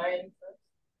floor online first.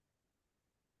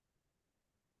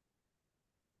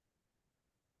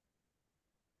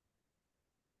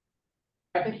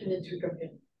 I think you need to come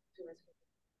in.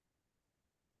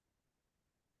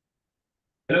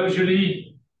 Hello,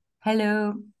 Julie.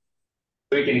 Hello.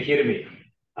 So you can hear me.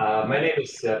 My name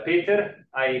is Peter.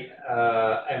 I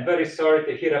am very sorry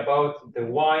to hear about the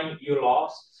wine you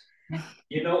lost.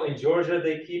 You know, in Georgia,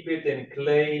 they keep it in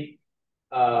clay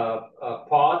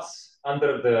pots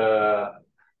under the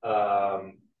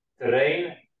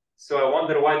terrain. So I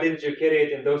wonder, why didn't you carry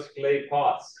it in those clay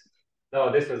pots? No,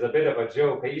 this was a bit of a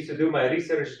joke. I used to do my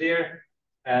research there,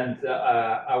 and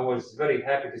I was very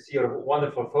happy to see your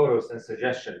wonderful photos and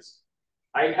suggestions.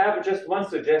 I have just one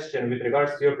suggestion with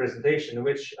regards to your presentation,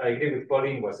 which I agree with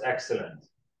Pauline was excellent.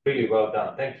 Really well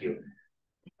done. Thank you.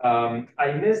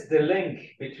 I missed the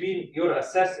link between your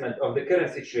assessment of the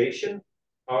current situation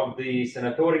of the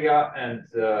sanatoria and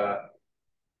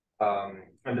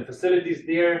the facilities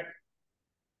there,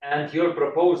 and your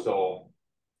proposal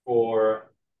for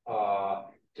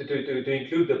to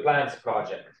include the plants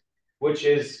project, which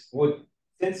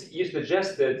since you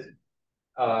suggested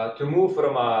to move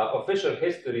from official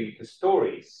history to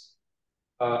stories,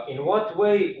 in what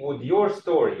way would your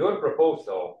story, your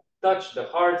proposal, touch the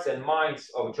hearts and minds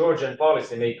of Georgian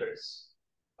policymakers?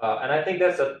 And I think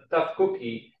that's a tough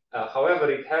cookie. However,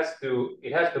 it has to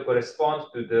correspond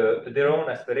to their own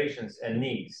aspirations and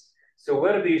needs. So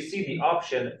where do you see the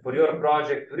option for your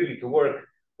project really to work,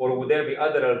 or would there be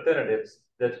other alternatives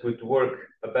that could work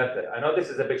better? I know this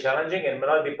is a bit challenging and may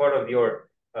not be part of your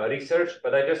research,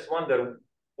 but I just wonder,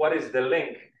 what is the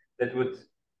link that would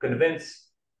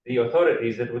convince the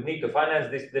authorities that would need to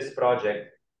finance this project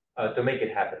to make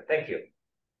it happen? Thank you.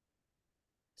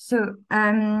 So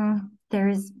there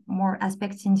is more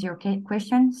aspects in your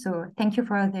question. So thank you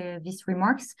for these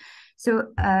remarks.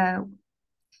 So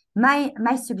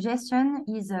my suggestion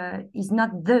is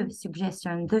not the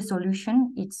suggestion, the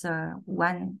solution. It's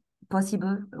one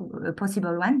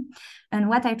possible one. And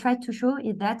what I tried to show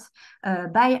is that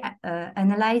by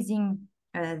analyzing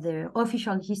the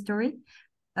official history,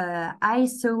 I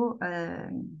saw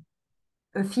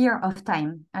a fear of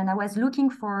time, and I was looking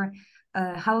for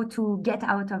how to get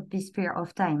out of this fear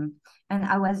of time. And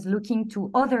I was looking to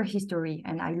other history,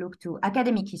 and I looked to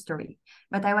academic history,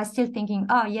 but I was still thinking,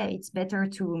 oh yeah, it's better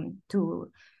to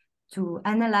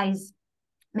analyze.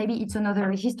 Maybe it's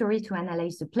another history to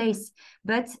analyze the place,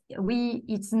 but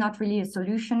it's not really a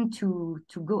solution to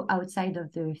go outside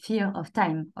of the fear of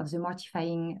time, of the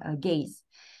mortifying gaze.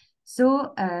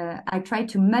 So I tried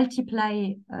to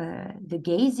multiply the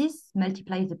gazes,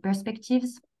 multiply the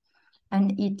perspectives,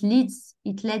 and it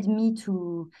led me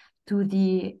to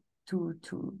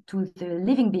the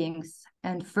living beings.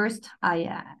 And first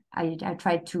I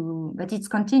tried to, but it's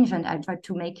contingent. I tried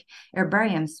to make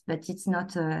herbariums, but it's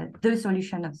not the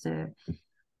solution of the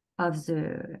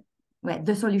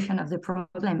solution of the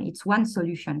problem. It's one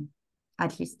solution,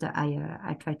 at least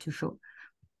I tried to show.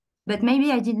 But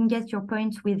maybe I didn't get your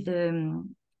point with the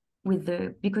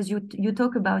because you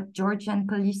talk about Georgian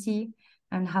policy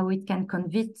and how it can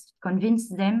convince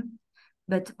them.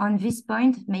 But on this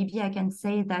point, maybe I can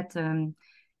say that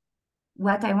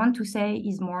what I want to say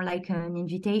is more like an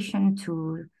invitation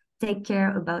to take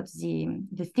care about the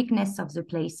thickness of the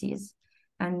places,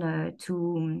 and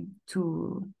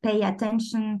to pay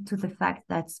attention to the fact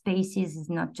that spaces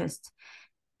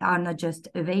are not just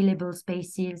available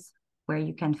spaces where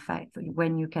you can find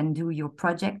when you can do your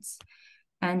projects.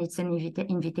 And it's an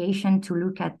invitation to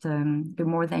look at the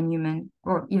more than human,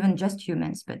 or even just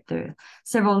humans, but the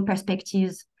several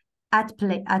perspectives at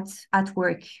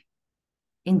work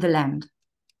in the land.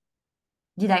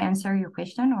 Did I answer your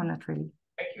question or not really?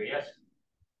 Thank you, yes.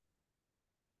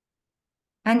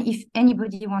 And if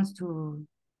anybody wants to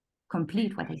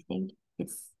complete what I said,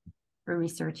 it's a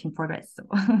research in progress. So.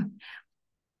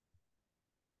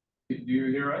 Do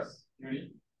you hear us,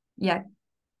 Julie? Yeah.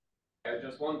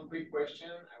 Just one quick question.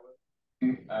 I was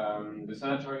the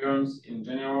sanatoriums in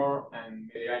general and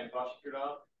Medea in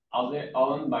particular, are they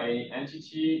owned by any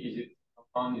entity? Is it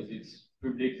owned? Is it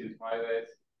public? Is it private?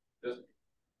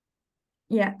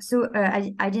 Yeah, so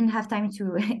I didn't have time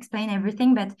to explain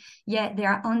everything, but yeah, they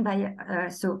are owned by,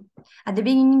 so at the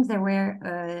beginning, they were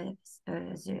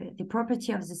the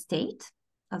property of the state,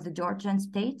 of the Georgian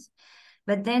state,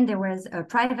 but then there was a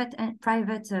private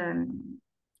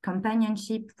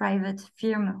companionship, private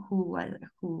firm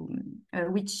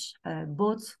which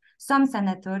bought some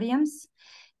sanatoriums,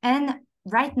 and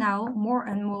right now more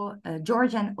and more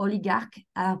Georgian oligarchs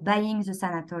are buying the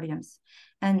sanatoriums,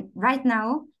 and right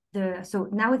now so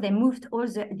now they moved all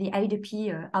the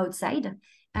IDP outside,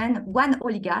 and one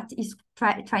oligarch is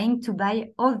trying to buy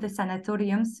all the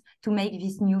sanatoriums to make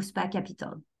this new spa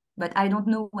capital, but I don't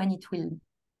know when it will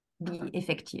be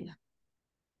effective.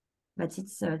 But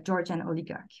it's a Georgian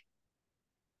oligarch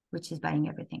which is buying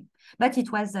everything. But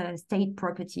it was a state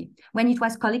property. When it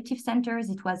was collective centers,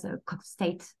 it was a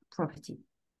state property.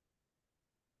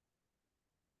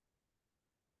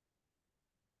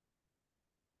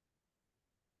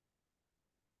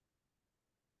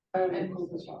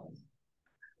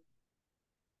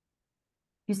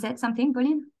 You said something,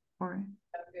 Pauline? Or?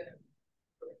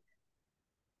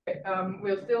 Okay,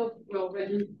 we're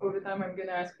already over time. I'm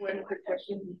gonna ask one quick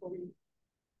question before we.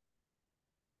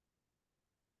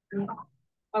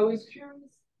 I was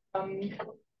curious,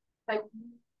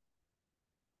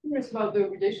 about the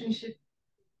relationship,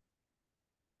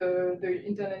 the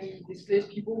internally displaced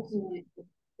people who.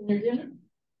 Can you hear me?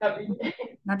 Not really.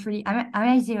 Not really. Am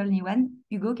I the only one?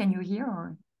 Hugo, can you hear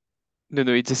or? No,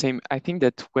 it's the same. I think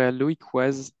that where Loic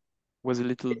was a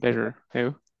little better.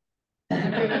 No?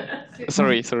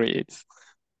 Sorry. It's.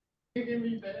 You hear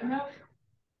me better now?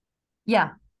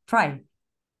 Yeah, try.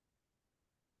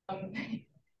 Okay.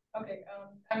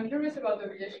 I'm curious about the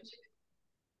relationship.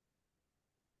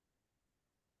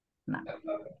 No.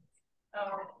 Okay.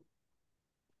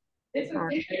 It's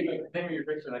okay. Tell me your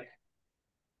question.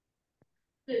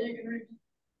 Yeah, you can repeat.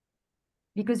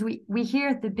 Because we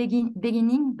hear the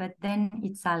beginning, but then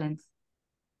it's silent.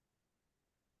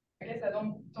 I guess I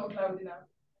don't talk loud enough.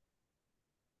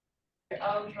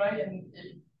 I'll try, and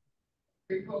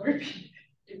we will repeat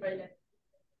if I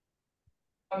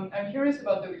can. I'm curious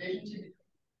about the relationship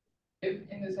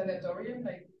in the sanatorium,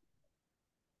 like,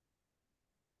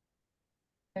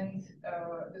 and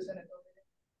the sanatorium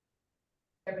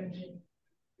scavenging.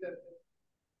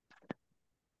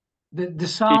 The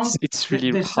sound. It's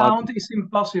really the hard. sound is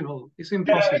impossible. It's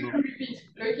impossible. Repeat.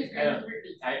 Look, is going to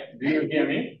repeat. Do you hear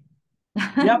me?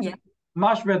 Yep. Yeah.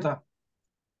 Much better.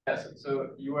 Yes. So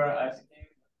you were asking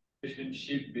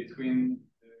relationship between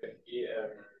the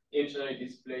internally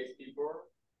displaced people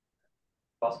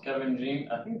for scavenging.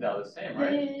 I think they're the same,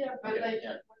 right? Yeah. But yeah, like,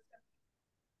 yeah.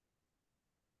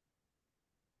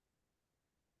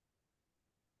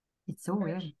 It's so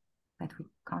weird that we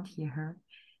can't hear her.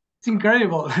 It's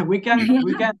incredible. we can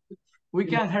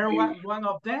hear one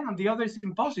of them, and the other is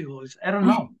impossible. I don't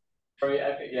know. Sorry,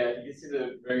 I think this is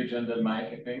a very gendered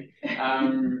mic, I think.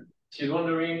 She's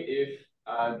wondering if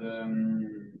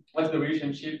what's the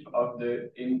relationship of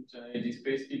the internally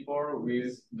displaced people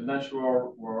with the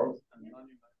natural world and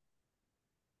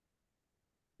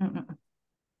non-human.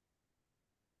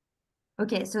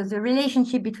 Okay, so the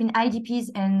relationship between IDPs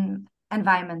and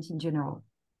environment in general.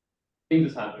 In the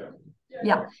sanatorium.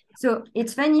 Yeah, so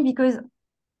it's funny because,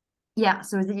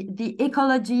 so the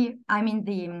ecology, I mean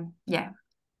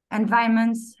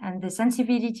environments and the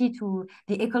sensibility to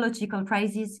the ecological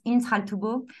crisis in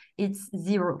Tskaltubo, it's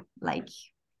zero. Like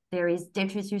there is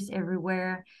detritus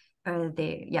everywhere.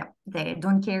 They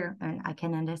don't care, and I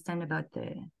can understand about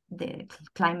the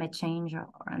climate change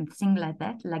and things like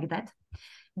that.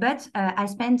 But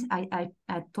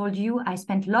I told you I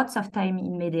spent lots of time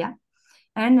in Medea,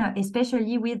 and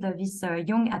especially with this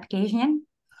young Abkhazian,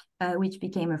 which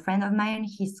became a friend of mine.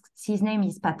 His name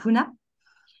is Papuna.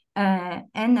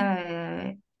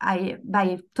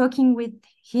 By talking with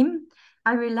him,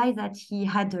 I realized that he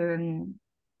had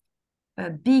a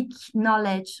big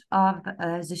knowledge of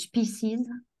the species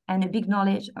and a big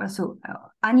knowledge also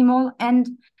animal and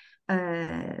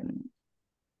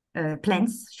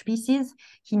plants species.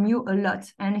 He knew a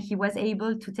lot, and he was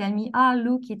able to tell me,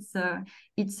 look,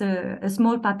 it's a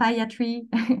small papaya tree,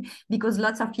 because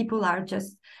lots of people are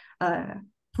just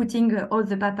putting all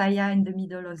the papaya in the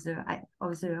middle of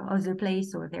the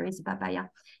place, so there is papaya.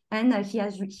 And he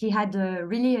had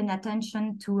really an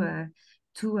attention to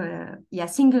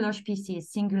singular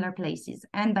species, singular places.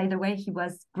 And by the way, he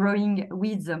was growing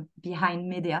weeds behind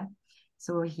Medea,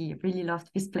 so he really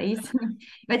loved this place.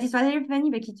 But it was very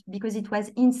funny because it was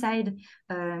inside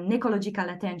an ecological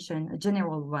attention, a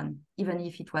general one, even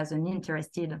if it was an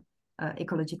interested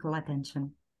ecological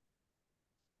attention.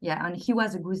 Yeah, and he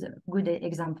was a good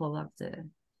example of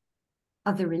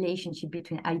the relationship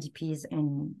between IDPs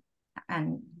and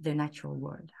the natural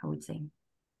world, I would say.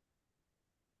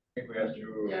 I think we have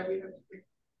to. Yeah, we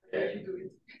have to do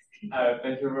it.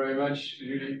 Thank you very much,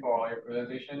 Julie, for your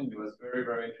presentation. It was very,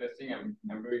 very interesting. I'm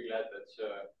very glad that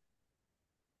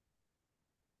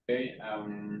today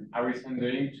I will send the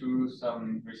link to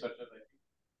some researchers,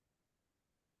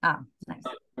 I think. Nice.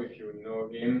 If you know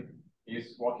him,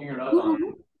 he's working a lot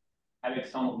on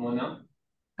Alexandre Monin.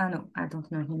 No, I don't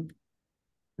know him.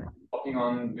 Working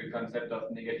on the concept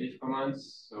of negative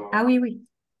comments. So Oui.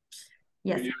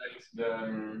 Yes. really likes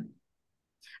the.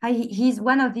 He's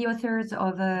one of the authors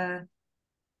of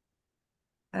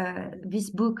this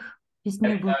book, this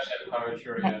new book.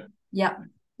 Yeah,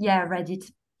 I read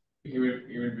it. He will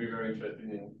be very interested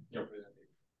in your presentation.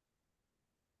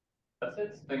 That's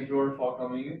it. Thank you all for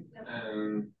coming,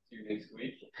 and see you next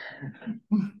week.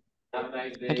 Have a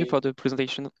nice day. Thank you for the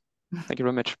presentation. Thank you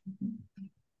very much.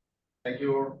 Thank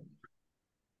you all.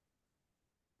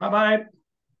 Bye-bye.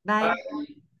 Bye.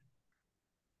 Bye.